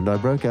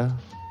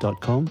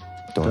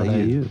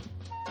bondibroker.com.au.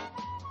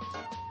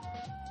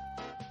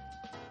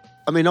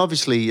 I mean,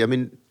 obviously,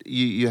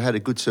 you had a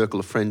good circle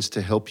of friends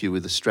to help you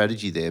with the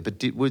strategy there,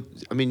 but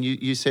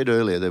you said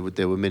earlier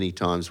there were many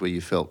times where you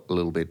felt a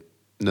little bit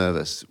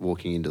nervous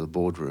walking into the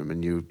boardroom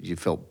and you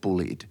felt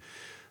bullied.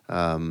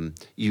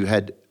 You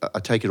had, I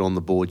take it on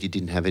the board, you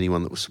didn't have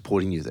anyone that was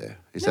supporting you there.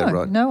 Is that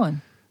right? No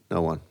one.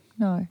 No one?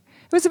 No.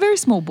 It was a very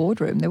small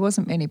boardroom. There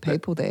wasn't many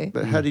people there.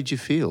 But how did you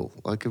feel?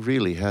 Like,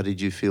 really, how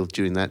did you feel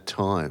during that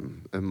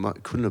time?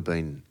 It couldn't have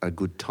been a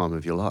good time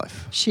of your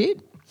life. Shit.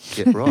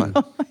 Yeah, right.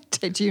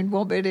 Did you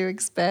want me to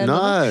expand No,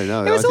 on it?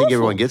 no. It was I think awful.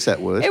 everyone gets that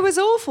word. It was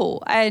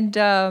awful, and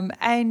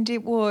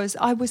it was.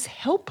 I was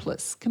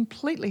helpless,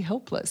 completely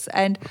helpless,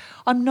 and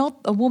I'm not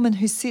a woman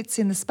who sits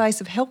in the space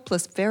of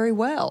helpless very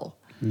well.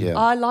 Yeah.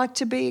 I like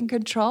to be in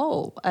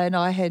control, and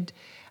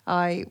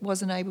I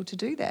wasn't able to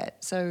do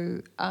that.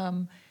 So.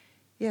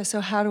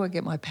 So how do I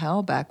get my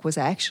power back was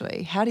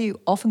actually, how do you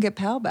often get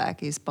power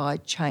back is by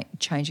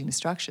changing the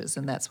structures,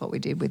 and that's what we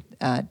did with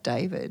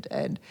David.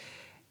 And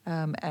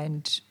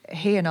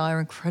he and I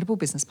are incredible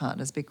business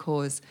partners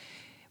because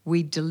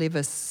we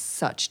deliver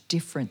such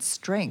different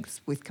strengths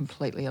with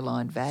completely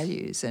aligned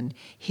values. And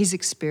his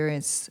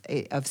experience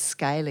of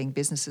scaling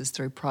businesses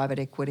through private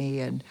equity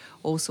and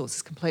all sorts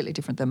is completely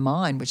different than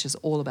mine, which is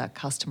all about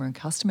customer and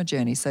customer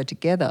journey. So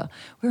together,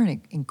 we're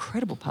an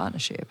incredible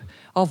partnership,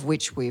 of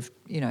which we've,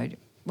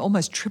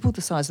 almost tripled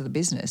the size of the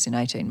business in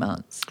 18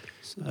 months.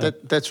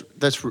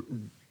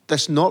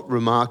 That's not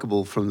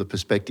remarkable from the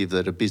perspective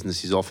that a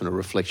business is often a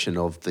reflection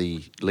of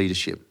the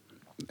leadership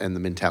and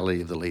the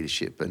mentality of the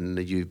leadership, and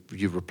you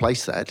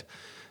replace that,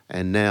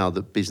 and now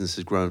the business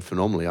has grown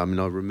phenomenally. I mean,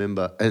 I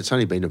remember, and it's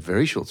only been a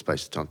very short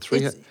space of time,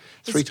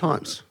 three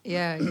times.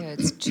 Yeah,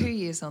 it's 2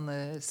 years on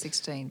the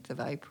 16th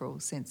of April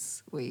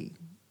since we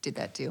did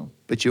that deal.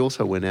 But you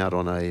also went out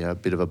on a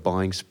bit of a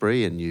buying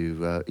spree, and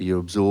you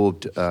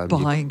absorbed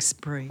buying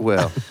spree.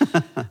 Well,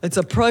 it's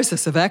a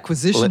process of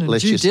acquisition and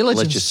due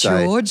diligence,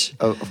 George.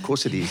 Of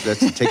course it is.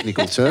 That's a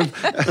technical term.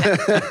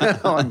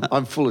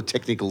 I'm full of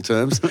technical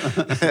terms.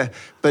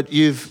 But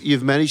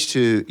you've managed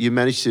to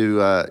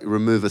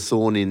remove a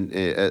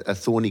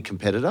thorny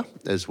competitor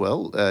as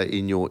well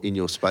in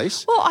your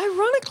space. Well,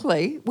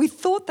 ironically, we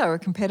thought they were a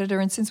competitor,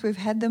 and since we've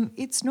had them,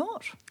 it's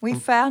not. We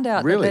found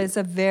out Really? that there's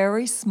a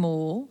very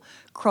small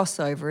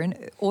crossover in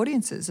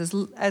audiences,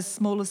 as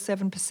small as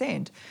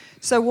 7%.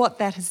 So what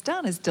that has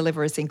done is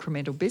deliver us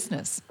incremental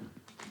business.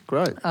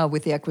 Great.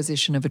 With the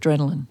acquisition of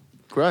Adrenaline.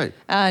 Great.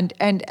 And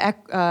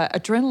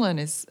Adrenaline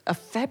is a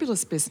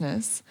fabulous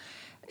business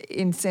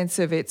in sense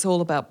of it's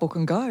all about book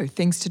and go,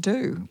 things to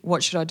do.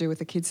 What should I do with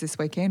the kids this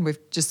weekend? We've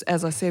just,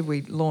 as I said,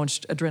 we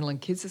launched Adrenaline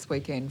Kids this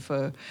weekend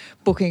for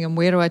booking, and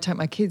where do I take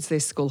my kids?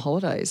 Their school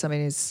holidays. I mean,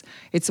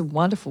 it's a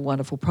wonderful,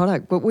 wonderful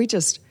product, but we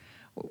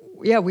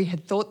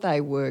had thought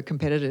they were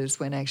competitors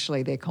when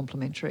actually they're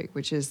complementary,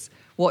 which is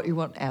what you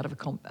want out of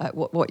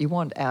what you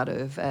want out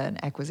of an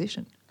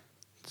acquisition.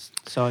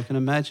 So I can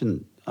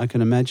imagine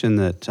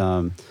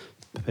that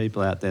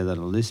people out there that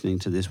are listening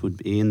to this would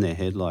be in their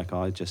head like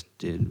I just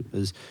did,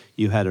 is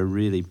you had a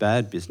really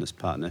bad business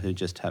partner who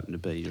just happened to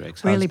be your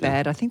ex-husband. Really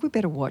bad. I think we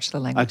better watch the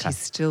language. Okay. He's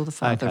still the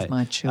father of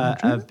my children.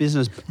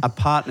 A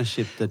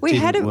partnership that we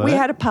didn't work. We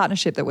had a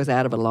partnership that was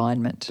out of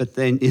alignment. But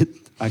then,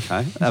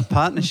 a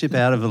partnership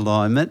out of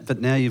alignment,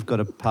 but now you've got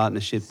a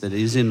partnership that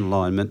is in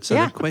alignment. So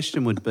Yeah. the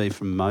question would be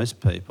from most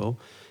people,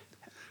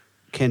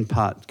 can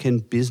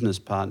business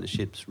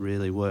partnerships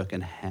really work,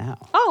 and how?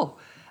 Oh,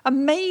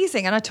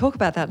 amazing. And I talk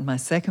about that in my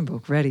second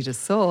book, Ready to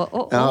Soar.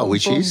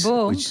 Which is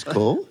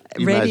called?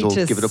 You may Ready as well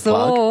to give it a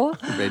Soar.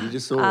 plug. Ready to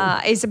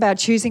Soar. It's about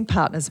choosing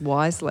partners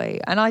wisely.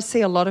 And I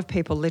see a lot of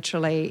people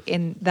literally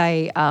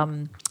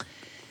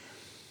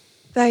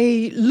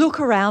they look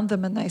around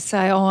them and they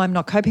say, oh, I'm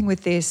not coping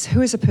with this.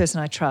 Who is a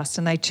person I trust?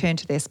 And they turn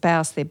to their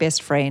spouse, their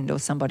best friend, or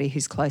somebody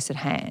who's close at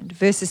hand,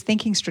 versus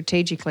thinking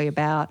strategically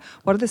about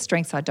what are the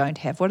strengths I don't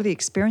have, what are the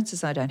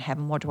experiences I don't have,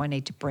 and what do I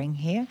need to bring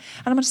here?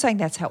 And I'm not saying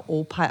that's how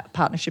all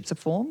partnerships are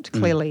formed.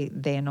 Clearly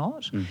they're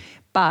not.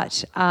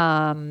 But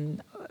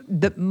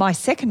my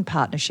second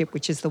partnership,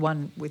 which is the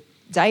one with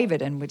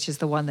David and which is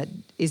the one that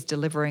is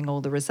delivering all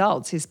the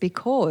results, is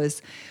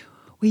because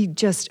we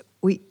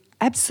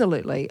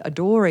absolutely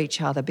adore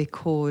each other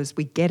because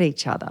we get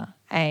each other,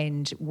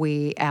 and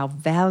our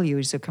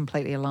values are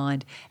completely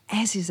aligned,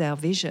 as is our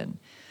vision.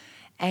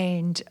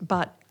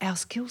 But our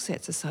skill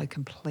sets are so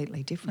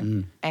completely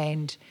different.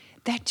 And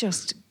that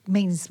just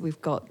means we've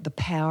got the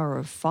power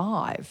of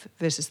 5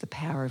 versus the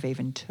power of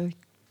even 2.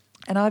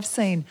 And I've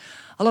seen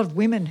a lot of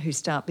women who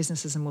start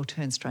businesses and will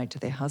turn straight to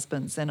their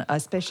husbands, and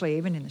especially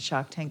even in the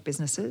Shark Tank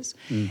businesses.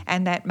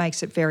 And that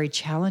makes it very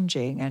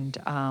challenging and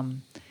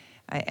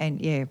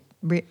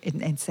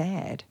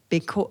sad,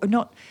 because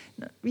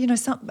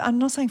I'm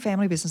not saying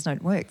family business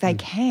don't work. They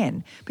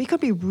can, but you've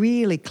got to be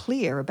really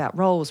clear about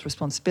roles,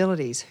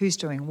 responsibilities, who's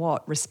doing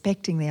what,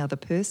 respecting the other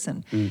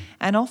person.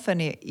 And often,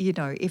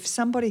 if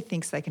somebody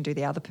thinks they can do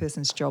the other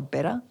person's job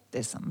better,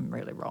 there's something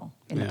really wrong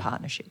in the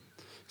partnership.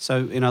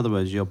 So, in other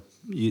words,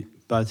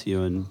 both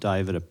you and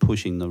David are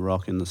pushing the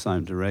rock in the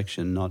same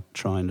direction, not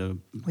trying to...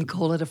 We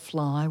call it a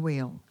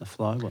flywheel. A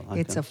flywheel, okay.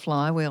 It's a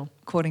flywheel,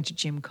 according to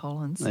Jim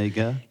Collins. There you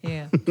go.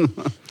 Yeah.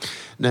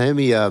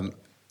 Naomi,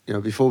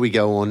 before we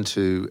go on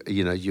to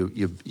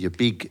your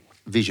big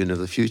vision of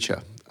the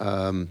future,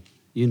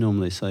 You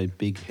normally say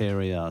big,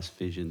 hairy-ass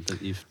vision,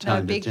 but you've No,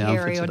 toned big, it down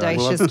hairy, for today.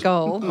 audacious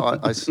goal.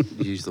 I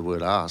use the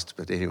word asked,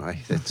 but anyway,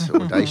 that's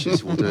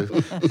audacious will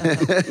do.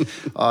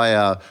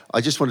 I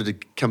just wanted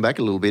to come back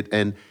a little bit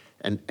and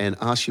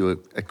ask you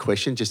a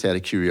question just out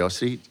of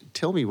curiosity.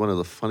 Tell me one of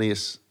the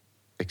funniest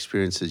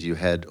experiences you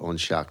had on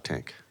Shark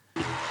Tank.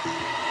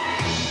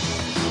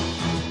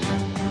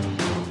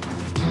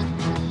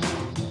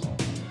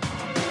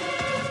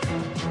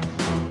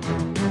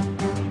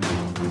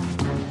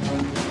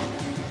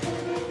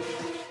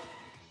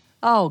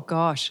 Oh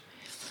gosh!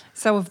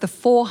 So of the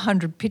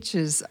 400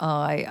 pictures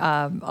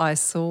I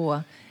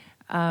saw,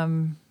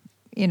 oh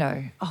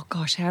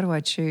gosh, how do I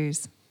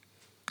choose?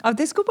 Oh,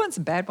 there's good ones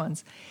and bad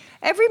ones.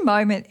 Every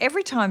moment,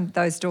 every time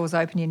those doors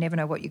open, you never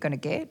know what you're going to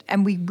get,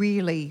 and we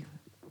really,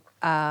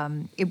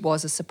 it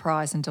was a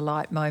surprise and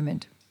delight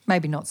moment.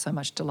 Maybe not so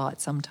much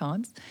delight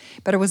sometimes,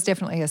 but it was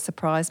definitely a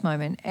surprise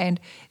moment. And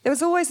there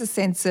was always a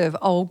sense of,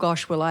 oh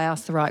gosh, will I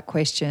ask the right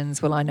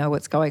questions? Will I know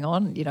what's going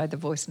on? You know, the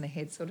voice in the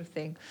head sort of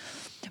thing.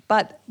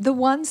 But the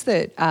ones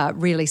that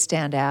really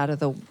stand out are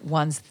the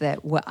ones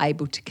that were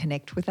able to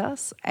connect with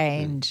us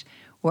and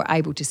were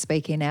able to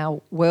speak in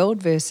our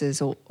world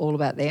versus all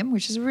about them,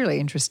 which is a really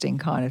interesting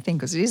kind of thing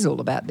because it is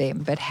all about them.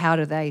 But how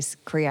do they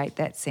create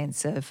that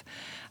sense of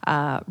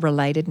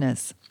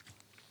relatedness?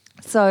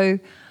 So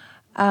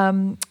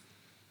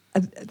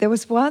there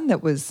was one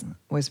that was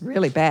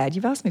really bad.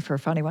 You've asked me for a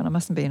funny one. I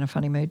mustn't be in a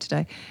funny mood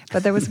today.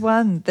 But there was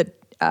one that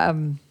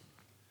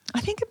I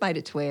think it made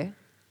it to air.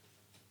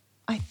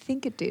 I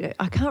think it did.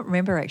 I can't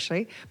remember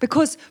actually.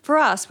 Because for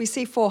us, we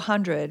see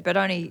 400, but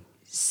only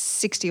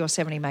 60 or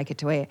 70 make it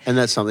to air. And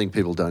that's something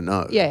people don't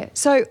know. Yeah.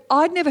 So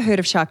I'd never heard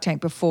of Shark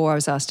Tank before I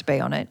was asked to be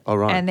on it. Oh,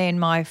 right. And then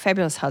my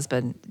fabulous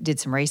husband did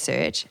some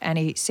research and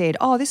he said,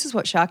 oh, this is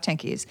what Shark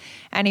Tank is.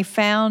 And he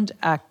found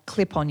a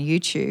clip on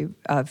YouTube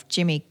of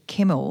Jimmy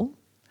Kimmel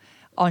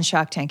on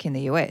Shark Tank in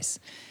the US.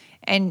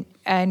 And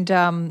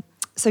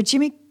so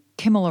Jimmy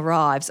Kimmel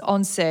arrives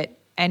on set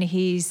and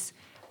he's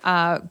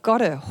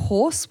got a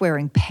horse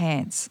wearing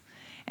pants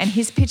and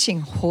he's pitching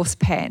horse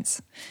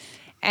pants.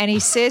 And he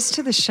says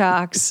to the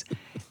sharks,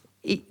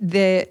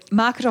 the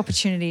market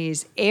opportunity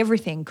is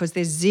everything because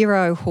there's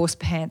 0 horse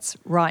pants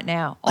right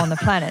now on the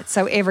planet.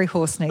 So every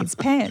horse needs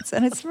pants.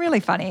 And it's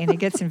really funny and he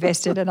gets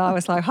invested and I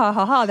was like, ha,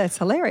 ha, ha, that's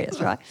hilarious,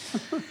 right?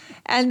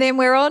 And then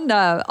we're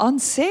on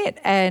set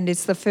and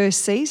it's the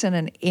first season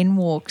and in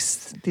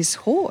walks this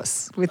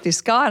horse with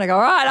this guy and I go,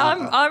 all right,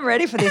 I'm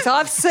ready for this.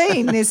 I've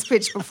seen this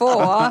pitch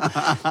before.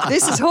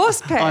 This is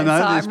horse pants.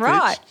 I'm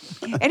right.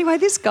 Anyway,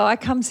 this guy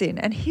comes in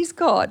and he's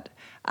got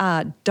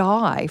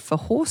dye for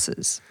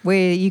horses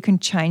where you can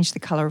change the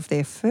colour of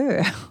their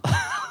fur.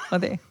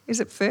 Is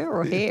it fur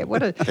or hair?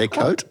 Their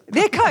coat?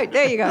 Their coat,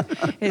 there you go.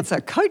 It's a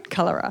coat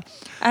colourer.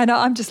 And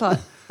I'm just like,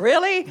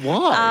 really?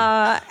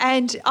 Why?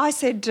 And I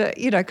said,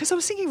 because I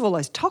was thinking of all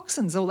those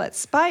toxins, all that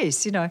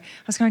space, I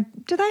was going,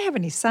 do they have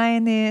any say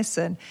in this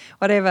and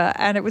whatever?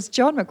 And it was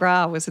John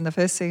McGrath was in the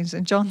first season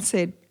and John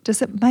said,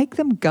 does it make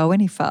them go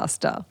any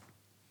faster?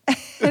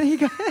 And he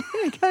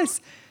goes,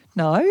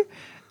 no.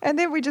 And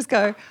then we just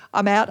go,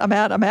 I'm out.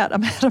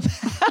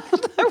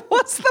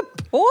 What's the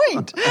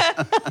point?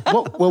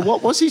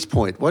 What was his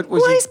point? His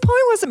point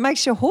was it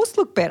makes your horse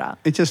look better.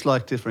 It's just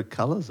like different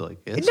colours, I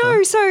guess.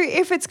 No, so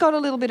if it's got a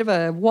little bit of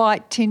a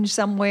white tinge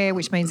somewhere,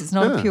 which means it's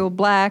not a pure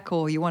black,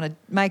 or you want to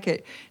make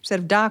it, instead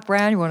of dark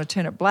brown, you want to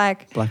turn it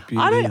black. Black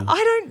beauty. I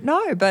don't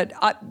know, but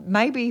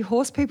maybe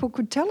horse people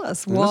could tell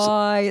us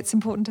why it's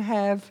important to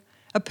have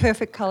a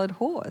perfect coloured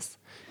horse.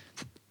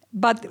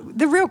 But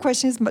the real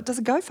question is, does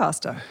it go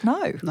faster?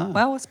 No.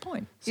 Well, what's the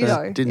point?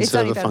 So it didn't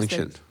serve a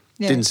function.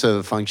 Yeah. Didn't serve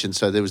a function,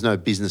 so there was no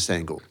business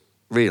angle,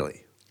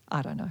 really.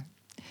 I don't know.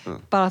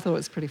 But I thought it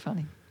was pretty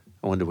funny.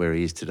 I wonder where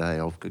he is today.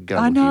 I'll go I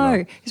look him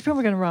know. up. He's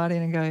probably going to write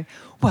in and go,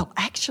 well,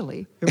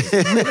 actually, it was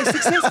really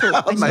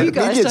succknew and you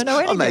guys don't know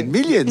anything. I made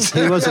millions.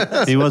 He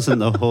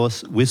wasn't the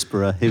horse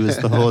whisperer. He was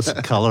the horse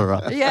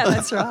colourer. Yeah,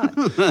 that's right.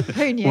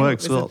 Who knew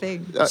Works it was well. a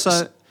thing?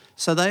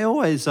 So they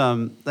always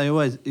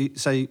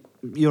so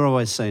you're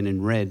always seen in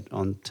red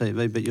on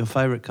TV, but your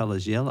favourite colour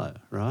is yellow,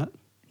 right?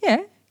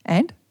 Yeah,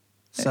 and?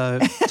 So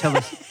tell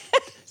us.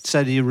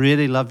 So do you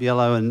really love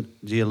yellow and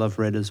do you love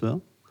red as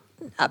well?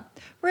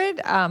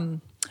 Red.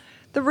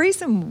 The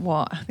reason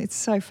why it's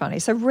so funny.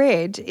 So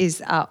red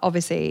is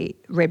obviously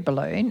Red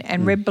Balloon,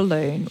 and Red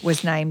Balloon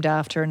was named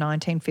after a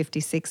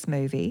 1956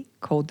 movie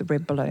called The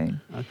Red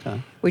Balloon,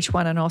 which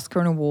won an Oscar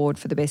and award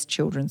for the best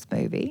children's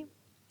movie,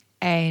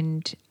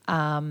 and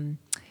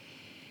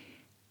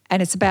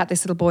it's about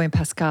this little boy in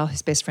Pascal,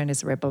 his best friend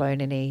is a red balloon,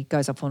 and he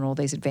goes off on all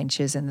these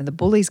adventures, and then the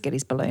bullies get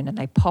his balloon and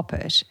they pop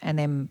it, and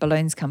then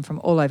balloons come from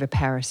all over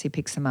Paris. He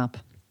picks them up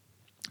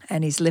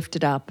and he's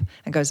lifted up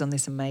and goes on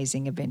this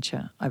amazing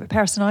adventure over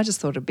Paris. And I just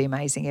thought it'd be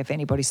amazing if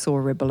anybody saw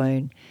a red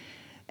balloon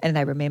and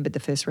they remembered the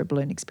first red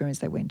balloon experience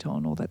they went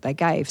on or that they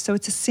gave. So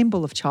it's a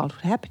symbol of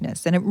childhood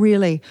happiness, and it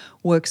really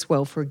works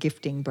well for a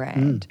gifting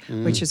brand,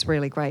 which is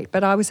really great.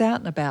 But I was out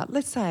and about,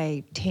 let's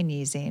say 10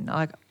 years in,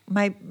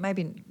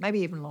 maybe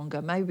even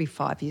longer, maybe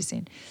 5 years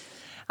in.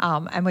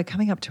 And we're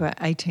coming up to our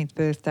 18th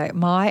birthday.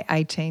 My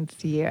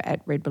 18th year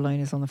at Red Balloon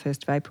is on the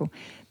 1st of April.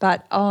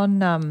 But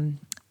on, and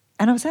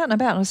I was out and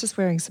about and I was just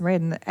wearing some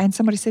red and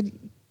somebody said,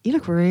 "You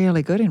look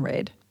really good in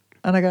red."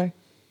 And I go,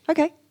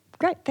 "Okay,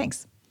 great,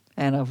 thanks."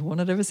 And I've worn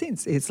it ever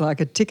since. It's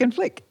like a tick and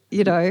flick.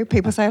 You know,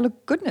 people say I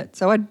look good in it,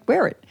 so I'd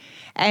wear it.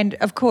 And,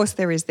 of course,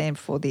 there is then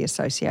for the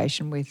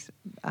association with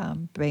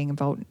being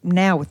involved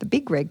now with the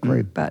Big Red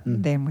Group, but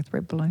then with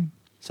Red Balloon.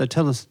 So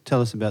tell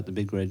us about the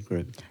Big Red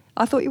Group.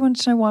 I thought you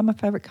wanted to know why my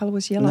favourite colour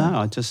was yellow. No,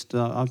 I just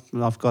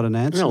I've got an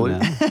answer now.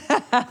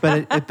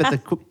 but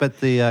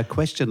the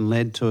question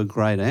led to a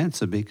great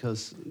answer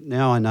because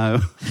now I know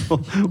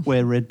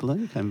where Red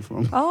Balloon came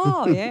from.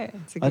 Oh yeah,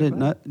 it's a good I didn't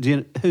one.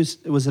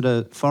 know. Was it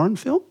a foreign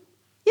film?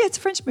 Yeah, it's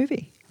a French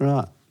movie.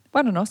 Right.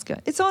 Won an Oscar.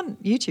 It's on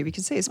YouTube. You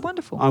can see it's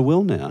wonderful. I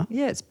will now.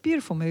 Yeah, it's a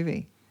beautiful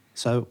movie.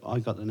 So I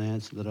got an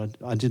answer that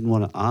I didn't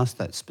want to ask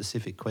that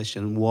specific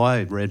question.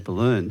 Why Red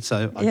Balloon?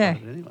 So I got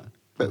it anyway.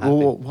 But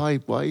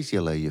why is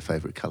yellow your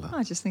favourite colour?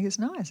 I just think it's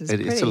nice. It's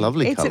It's pretty. a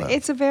lovely colour.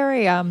 It's a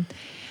very.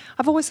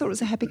 I've always thought it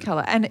was a happy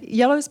colour, and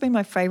yellow has been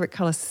my favourite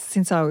colour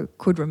since I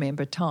could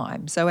remember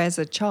time. So as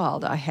a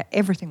child,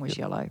 everything was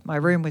yellow. My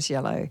room was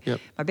yellow. Yep.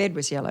 My bed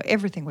was yellow.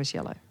 Everything was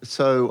yellow.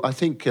 So I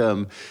think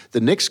the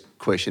next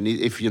question,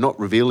 if you're not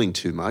revealing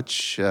too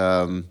much,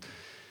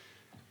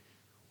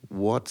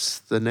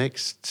 what's your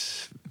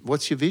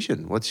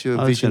vision? What's your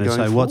I was vision going to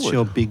going say, forward? what's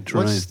your big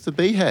dream? What's the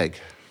BHAG?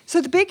 So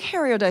the Big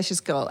Hairy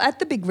Audacious Girl at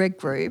the Big Red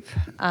Group,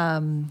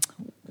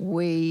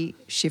 we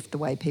shift the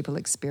way people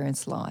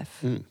experience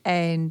life.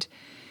 And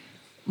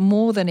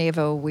more than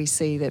ever, we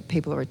see that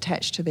people are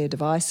attached to their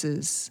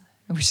devices,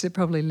 which they're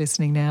probably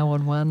listening now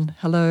on one.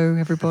 Hello,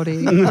 everybody.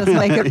 Let's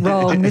make it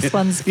wrong. This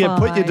one's fine. Yeah,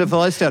 put your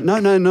device down. No,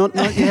 not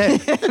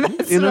yet.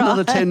 In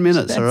another 10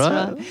 minutes, all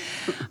right?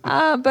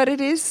 Right. But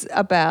it is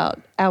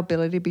about our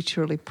ability to be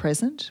truly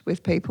present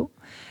with people.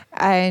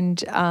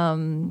 And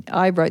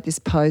I wrote this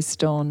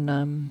post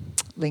on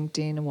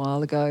LinkedIn a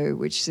while ago,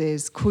 which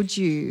says, could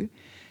you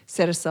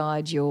set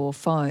aside your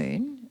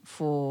phone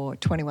for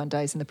 21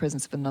 days in the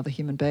presence of another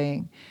human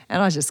being?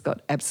 And I just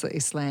got absolutely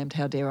slammed.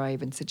 How dare I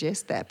even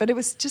suggest that? But it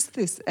was just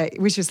this,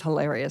 which is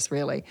hilarious,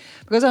 really,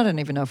 because I don't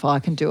even know if I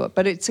can do it.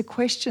 But it's a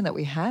question that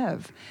we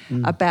have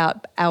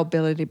about our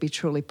ability to be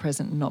truly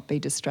present and not be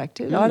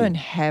distracted. I don't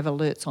have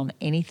alerts on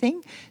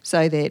anything,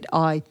 so that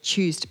I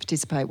choose to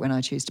participate when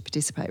I choose to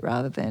participate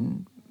rather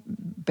than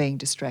being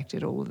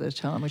distracted all of the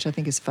time, which I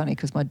think is funny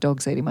because my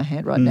dog's eating my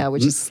hand right now,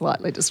 which is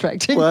slightly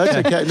distracting. Well,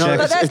 that's okay. No,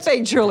 but that's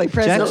being truly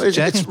present.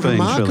 Jack's being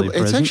remarkable. truly It's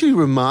present. actually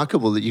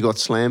remarkable that you got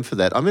slammed for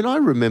that. I mean, I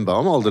remember,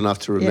 I'm old enough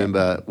to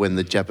remember when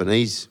the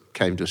Japanese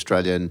came to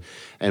Australia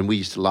and we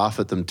used to laugh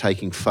at them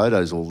taking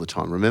photos all the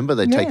time. Remember?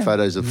 They'd take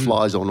photos of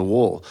flies on a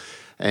wall.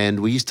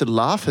 And we used to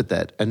laugh at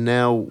that. And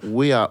now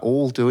we are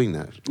all doing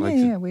that.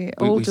 We're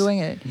all doing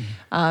it.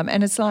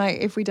 And it's like,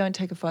 if we don't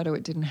take a photo,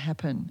 it didn't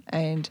happen.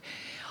 And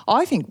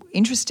I think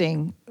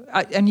interesting,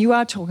 and you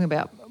are talking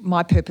about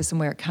my purpose and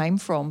where it came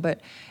from,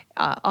 but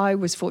I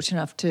was fortunate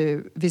enough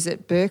to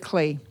visit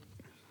Berkeley,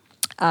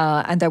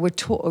 and they were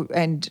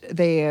and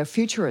they're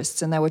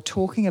futurists, and they were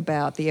talking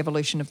about the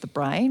evolution of the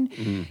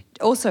brain,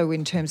 also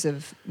in terms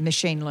of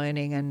machine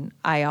learning and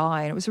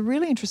AI. And it was a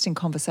really interesting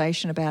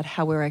conversation about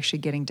how we're actually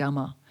getting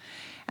dumber.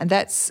 And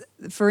that's,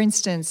 for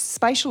instance,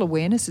 spatial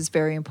awareness is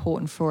very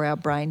important for our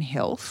brain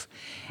health,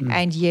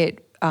 and yet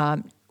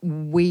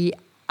we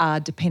are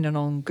dependent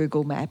on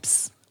Google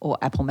Maps or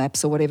Apple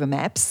Maps or whatever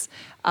maps,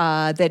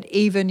 that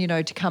even,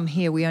 to come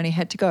here, we only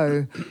had to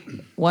go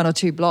 1 or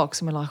 2 blocks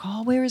and we're like,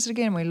 oh, where is it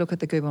again? And we look at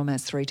the Google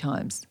Maps 3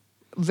 times.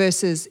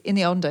 Versus in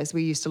the olden days,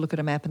 we used to look at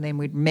a map and then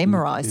we'd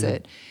memorise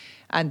it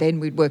and then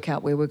we'd work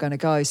out where we're going to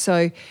go.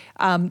 So,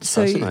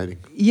 Fascinating.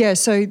 Yeah,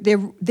 so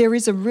there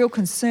is a real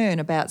concern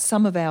about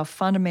some of our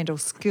fundamental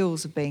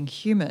skills of being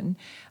human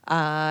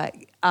are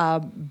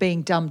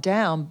being dumbed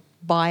down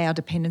by our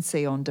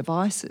dependency on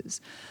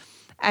devices.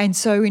 And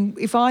so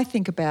if I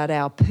think about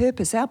our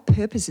purpose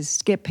is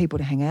to get people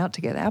to hang out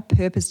together. Our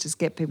purpose is to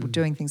get people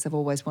doing things they've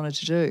always wanted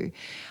to do.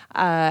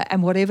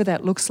 And whatever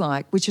that looks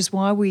like, which is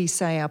why we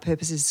say our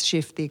purpose is to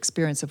shift the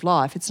experience of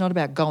life. It's not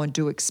about go and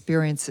do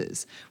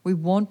experiences. We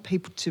want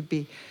people to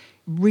be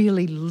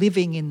really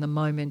living in the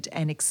moment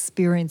and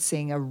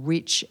experiencing a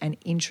rich and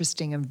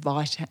interesting and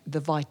the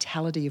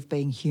vitality of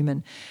being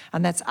human.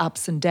 And that's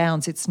ups and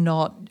downs. It's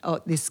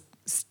not this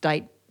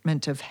state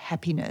of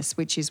happiness,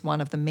 which is one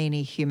of the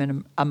many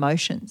human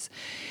emotions.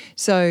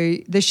 So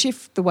the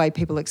shift, the way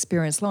people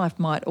experience life,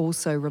 might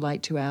also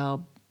relate to our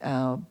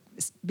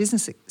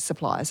business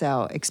suppliers,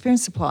 our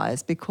experience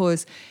suppliers,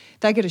 because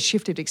they get a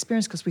shifted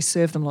experience because we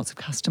serve them lots of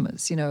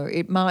customers.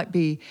 It might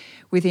be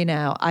within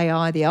our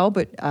AI, the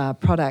Albert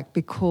product,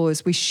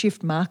 because we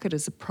shift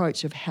marketers'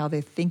 approach of how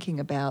they're thinking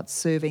about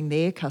serving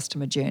their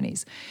customer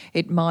journeys.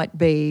 It might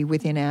be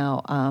within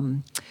our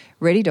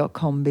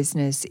Ready.com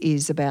business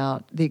is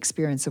about the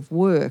experience of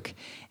work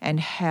and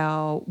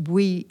how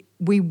we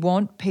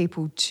want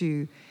people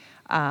to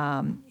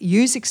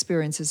use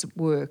experiences at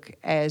work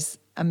as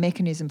a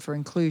mechanism for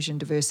inclusion,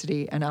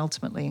 diversity, and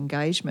ultimately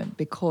engagement,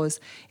 because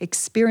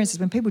experiences,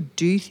 when people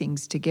do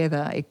things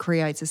together, it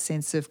creates a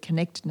sense of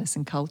connectedness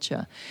and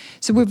culture.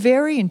 So we're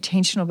very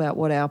intentional about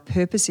what our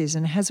purpose is,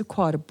 and it has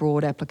quite a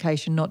broad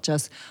application, not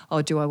just,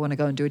 do I want to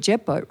go and do a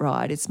jet boat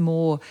ride? It's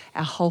more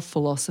our whole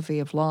philosophy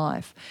of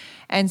life.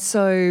 And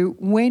so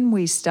when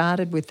we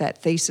started with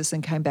that thesis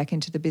and came back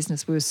into the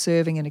business, we were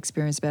serving an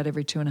experience about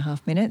every 2.5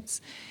 minutes.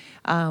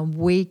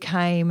 We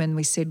came and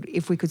we said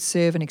if we could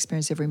serve an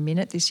experience every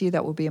minute this year,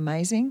 that would be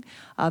amazing.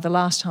 The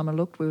last time I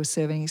looked, we were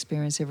serving an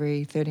experience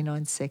every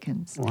 39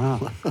 seconds.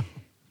 Wow.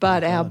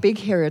 But our big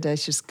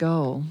audacious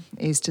goal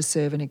is to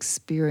serve an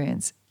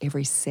experience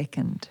every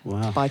second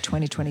by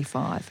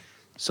 2025.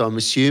 So I'm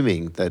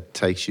assuming that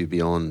takes you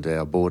beyond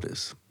our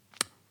borders.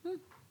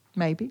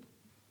 Maybe.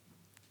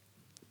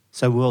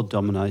 So world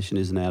domination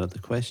isn't out of the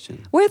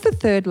question. We're the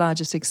third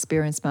largest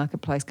experience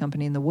marketplace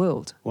company in the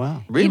world.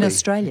 Wow. Really? In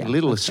Australia.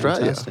 Little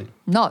Australia. Fantastic.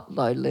 Not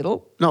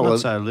little. No,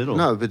 Not so little.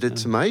 No, but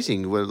it's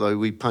amazing. Although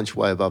we punch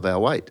way above our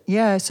weight.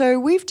 Yeah, so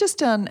we've just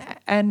done,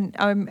 and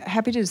I'm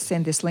happy to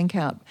send this link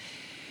out,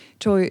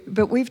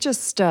 but we've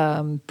just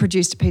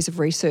produced a piece of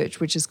research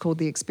which is called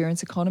the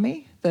Experience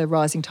Economy, the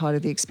rising tide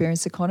of the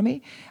experience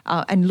economy,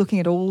 and looking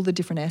at all the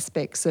different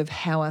aspects of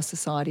how our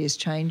society is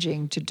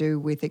changing to do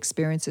with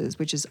experiences,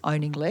 which is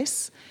owning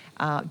less,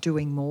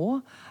 doing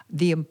more,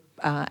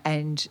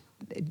 and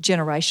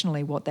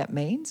generationally what that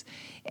means.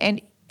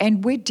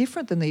 And we're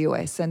different than the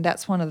US, and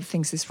that's one of the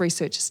things this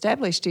research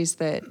established is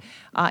that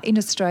in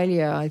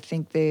Australia, I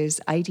think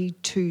there's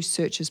 82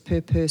 searches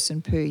per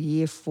person per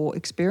year for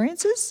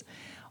experiences,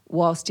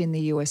 whilst in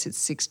the US it's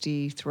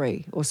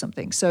 63 or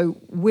something. So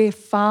we're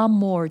far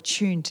more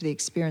attuned to the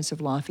experience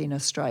of life in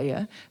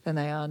Australia than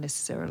they are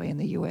necessarily in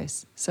the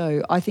US.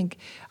 So I think,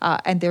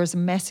 and there is a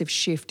massive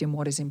shift in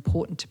what is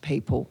important to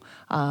people,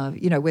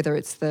 whether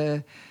it's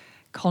the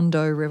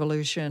condo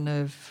revolution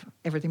of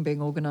everything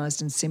being organised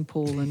and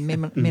simple and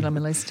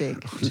minimalistic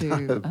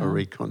to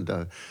Marie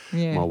Kondo.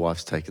 Yeah. My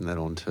wife's taken that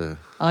on too.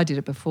 I did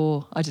it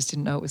before. I just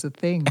didn't know it was a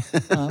thing.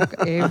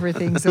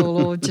 Everything's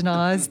all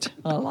organised.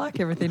 I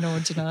like everything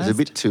organised. It's a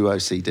bit too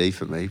OCD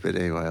for me, but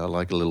anyway, I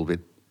like a little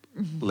bit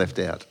left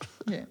out.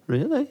 Yeah.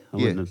 Really? I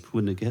Yeah.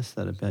 wouldn't have guessed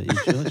that about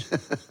you, George.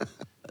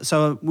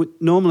 So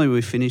normally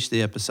we finish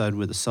the episode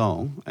with a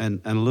song, and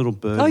a little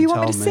birdie Oh, you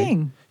want me told to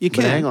sing? You But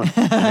can. hang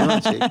on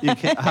a tick. You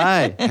can.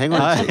 Hey, Hang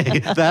on a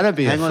tick. That'd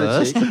be Hang a on a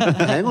first. tick.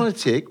 Hang on a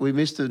tick. We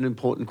missed an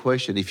important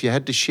question. If you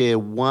had to share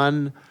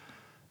one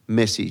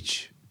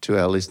message to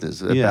our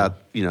listeners about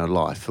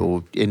life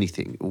or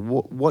anything,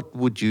 what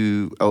would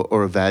you,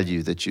 or a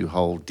value that you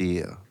hold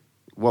dear,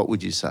 what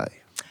would you say?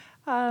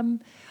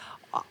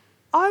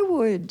 I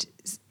would.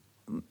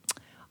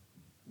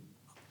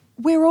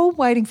 We're all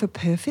waiting for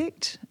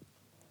perfect,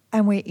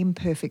 and we're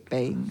imperfect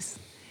beings.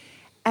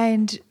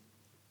 And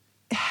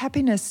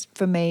happiness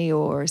for me,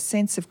 or a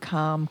sense of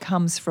calm,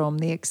 comes from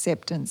the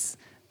acceptance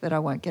that I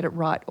won't get it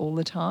right all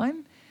the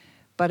time,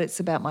 but it's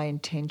about my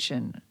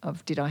intention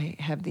of, did I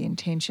have the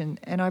intention?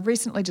 And I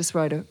recently just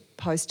wrote a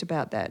post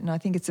about that, and I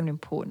think it's an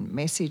important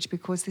message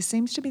because there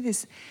seems to be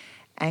this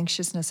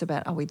anxiousness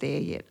about, are we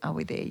there yet? Are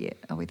we there yet?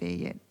 Are we there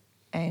yet?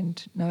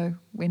 And no,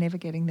 we're never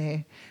getting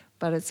there,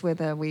 but it's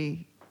whether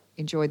we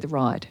enjoyed the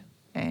ride,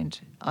 and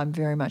I'm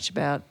very much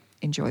about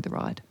enjoy the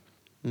ride.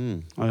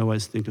 I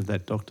always think of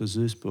that Dr.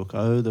 Seuss book,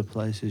 Oh, the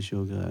Places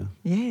You'll Go.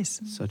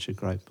 Yes, Such a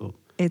great book.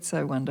 it's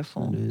so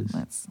wonderful. It is.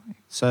 That's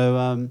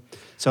So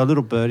a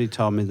little birdie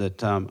told me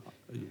that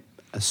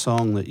a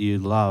song that you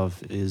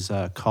love is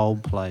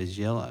Coldplay's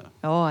Yellow.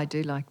 oh, I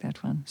do like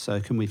that one. So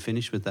can we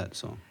finish with that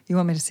song? You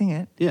want me to sing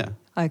it? Yeah.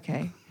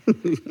 Okay.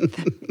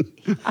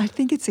 I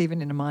think it's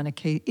even in a minor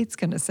key. It's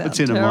going to sound It's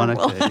in a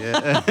terrible. minor key,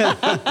 yeah.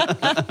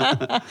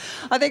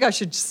 I think I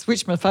should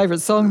switch my favourite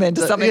song then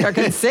to something I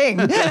can sing.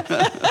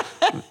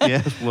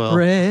 Yeah, well,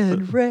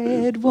 Red,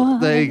 red wine.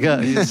 there you go.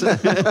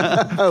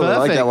 Oh, I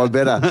like that one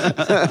better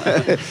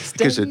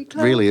because Stay it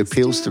really close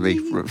appeals to to me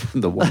me.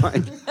 from the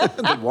wine,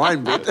 the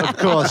wine bit. Of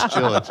course,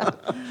 George.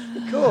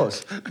 Of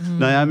course.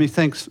 Naomi,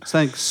 thanks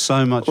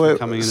so much Well, for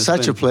coming in. It's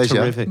such been a pleasure.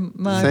 Terrific.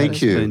 My Thank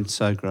pleasure. you. It's been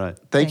so great.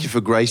 Thank you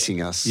for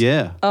gracing us.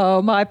 Yeah.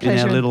 Oh, my In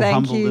pleasure. our little Thank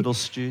humble you. little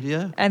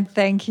studio. And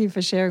thank you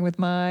for sharing with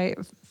my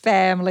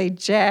family,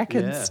 Jack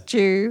and Yeah.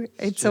 Stu.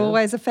 It's Stu.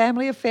 always a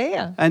family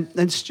affair.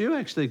 And Stu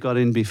actually got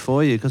in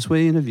before you because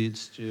we interviewed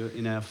Stu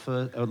in our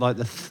first,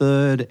 the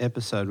third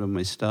episode when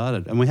we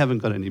started, and we haven't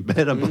got any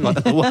better, by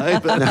the way.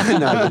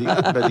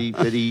 But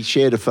but he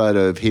shared a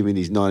photo of him in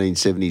his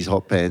 1970s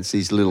hot pants,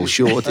 these little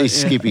shorts, these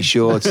skippy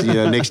shorts,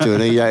 next to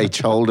an E.H.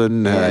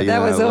 Holden. That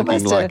was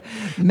looking almost a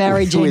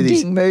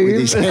marriage-ending move.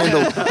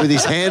 With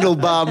his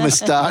handlebar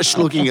moustache,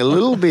 looking a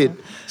little bit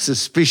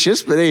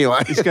suspicious. But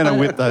anyway, he's going to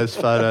whip those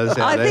photos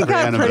out. I think every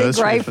I'm pretty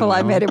anniversary grateful from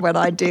I now met on. him when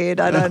I did.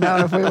 I don't know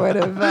if we would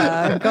have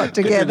got good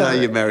to together. know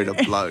you married a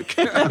bloke.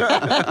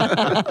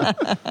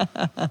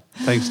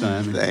 Thanks,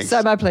 Naomi. Thanks.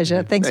 So my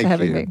pleasure. Thanks for Thank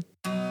having you. me.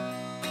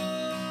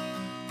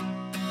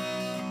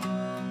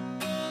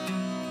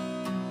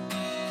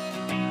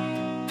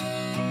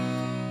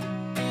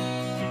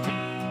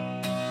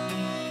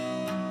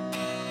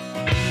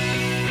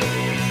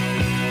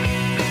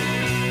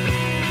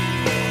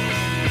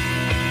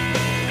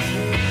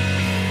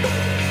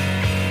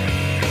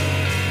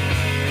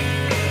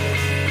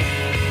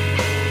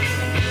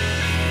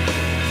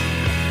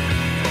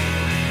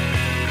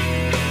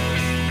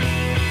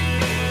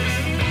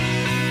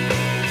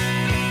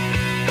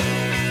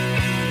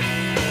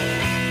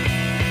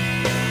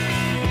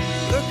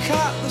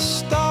 at the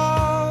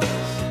stars,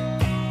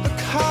 look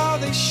how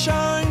they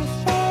shine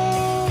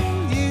for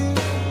you.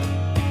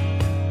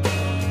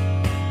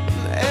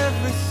 And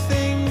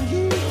everything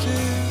you do,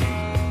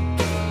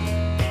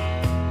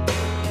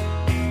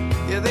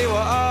 yeah, they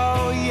were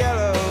all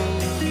yellow.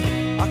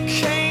 I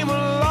came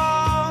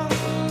along,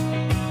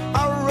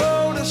 I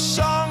wrote a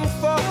song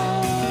for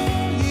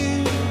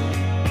you.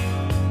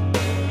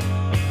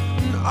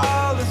 And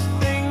all the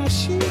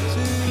things you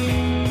do,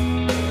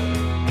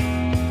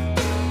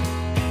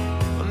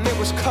 and it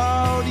was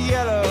called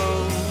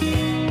Yellow.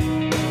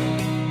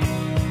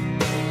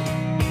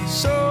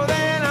 So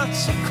then I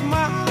took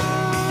my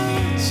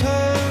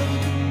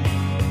turn.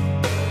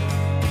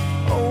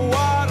 Oh,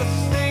 what a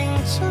thing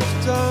to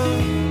have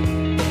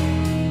done.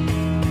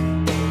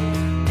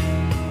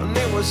 And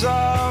it was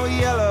all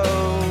yellow.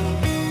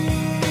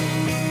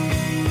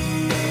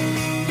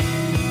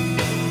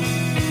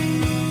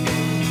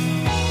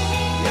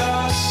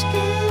 Your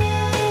skin,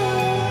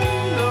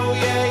 oh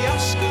yeah, your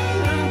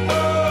skin and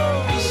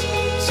bones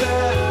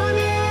turn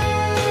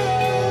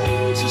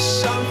into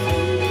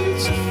something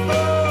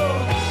beautiful.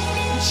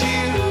 And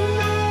you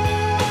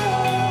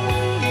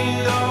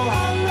know I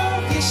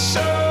love you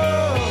so.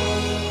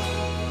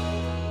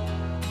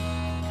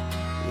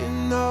 You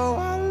know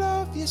I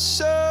love you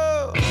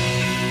so.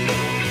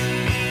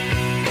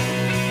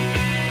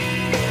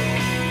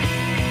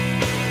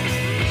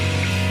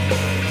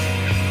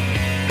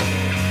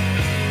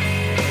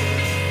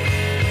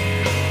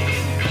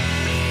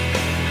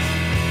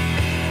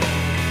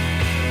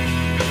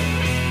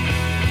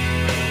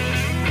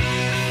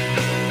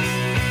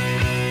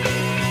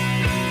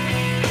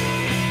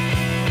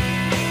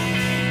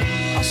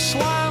 I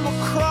swam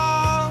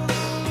across,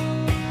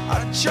 I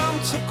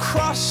jumped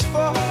across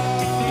for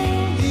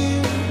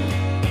you.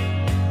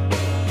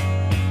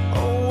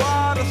 Oh,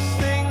 what a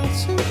thing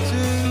to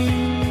do.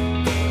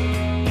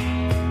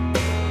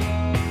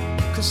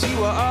 'Cause you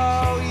were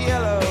all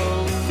yellow.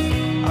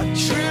 I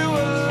drew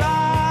a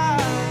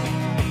line,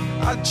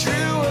 I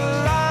drew a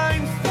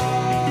line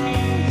for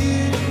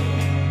you.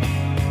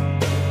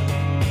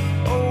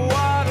 Oh,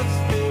 what a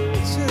thing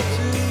to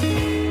do.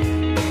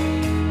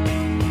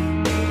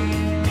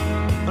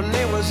 And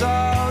it was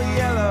all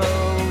yellow.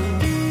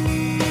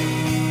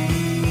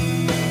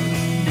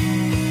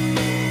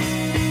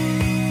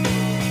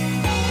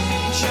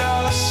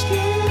 Your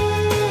skin,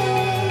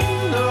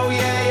 oh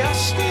yeah, your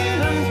skin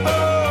and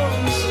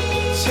bones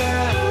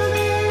turn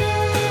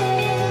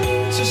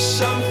into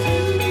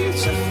something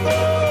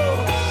beautiful.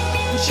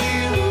 And you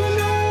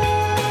know,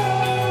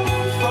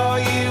 for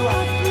you I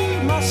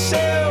bleed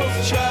myself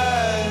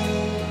dry.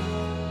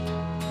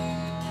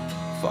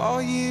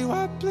 For you I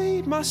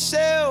bleed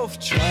myself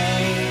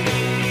dry.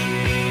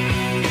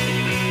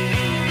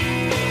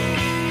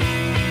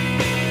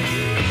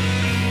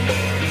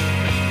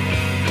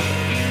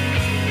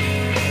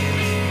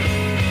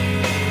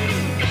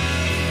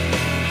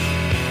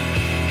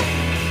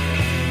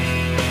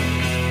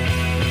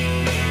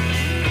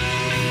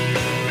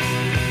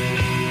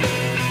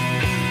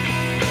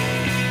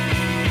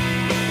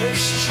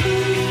 It's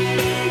true.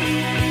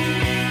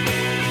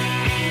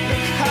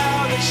 Look how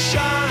they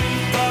shine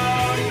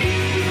for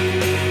you.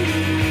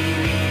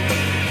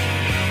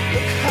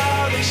 Look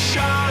how they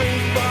shine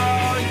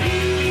for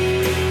you.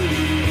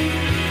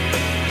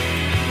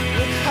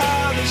 Look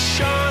how they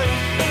shine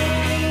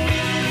for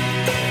you.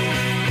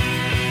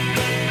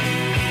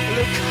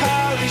 Look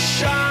how they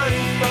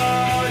shine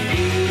for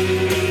you.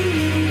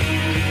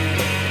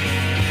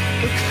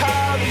 Look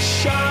how they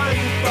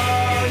shine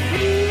for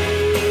you.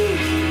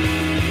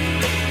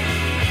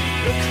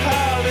 Look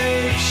how they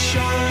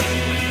shine.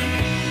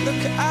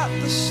 Look at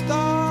the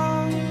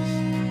stars.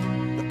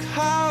 Look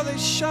how they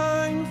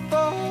shine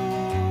for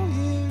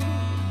you.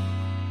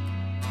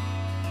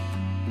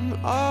 And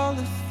all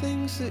the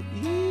things that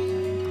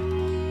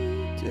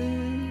you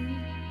do.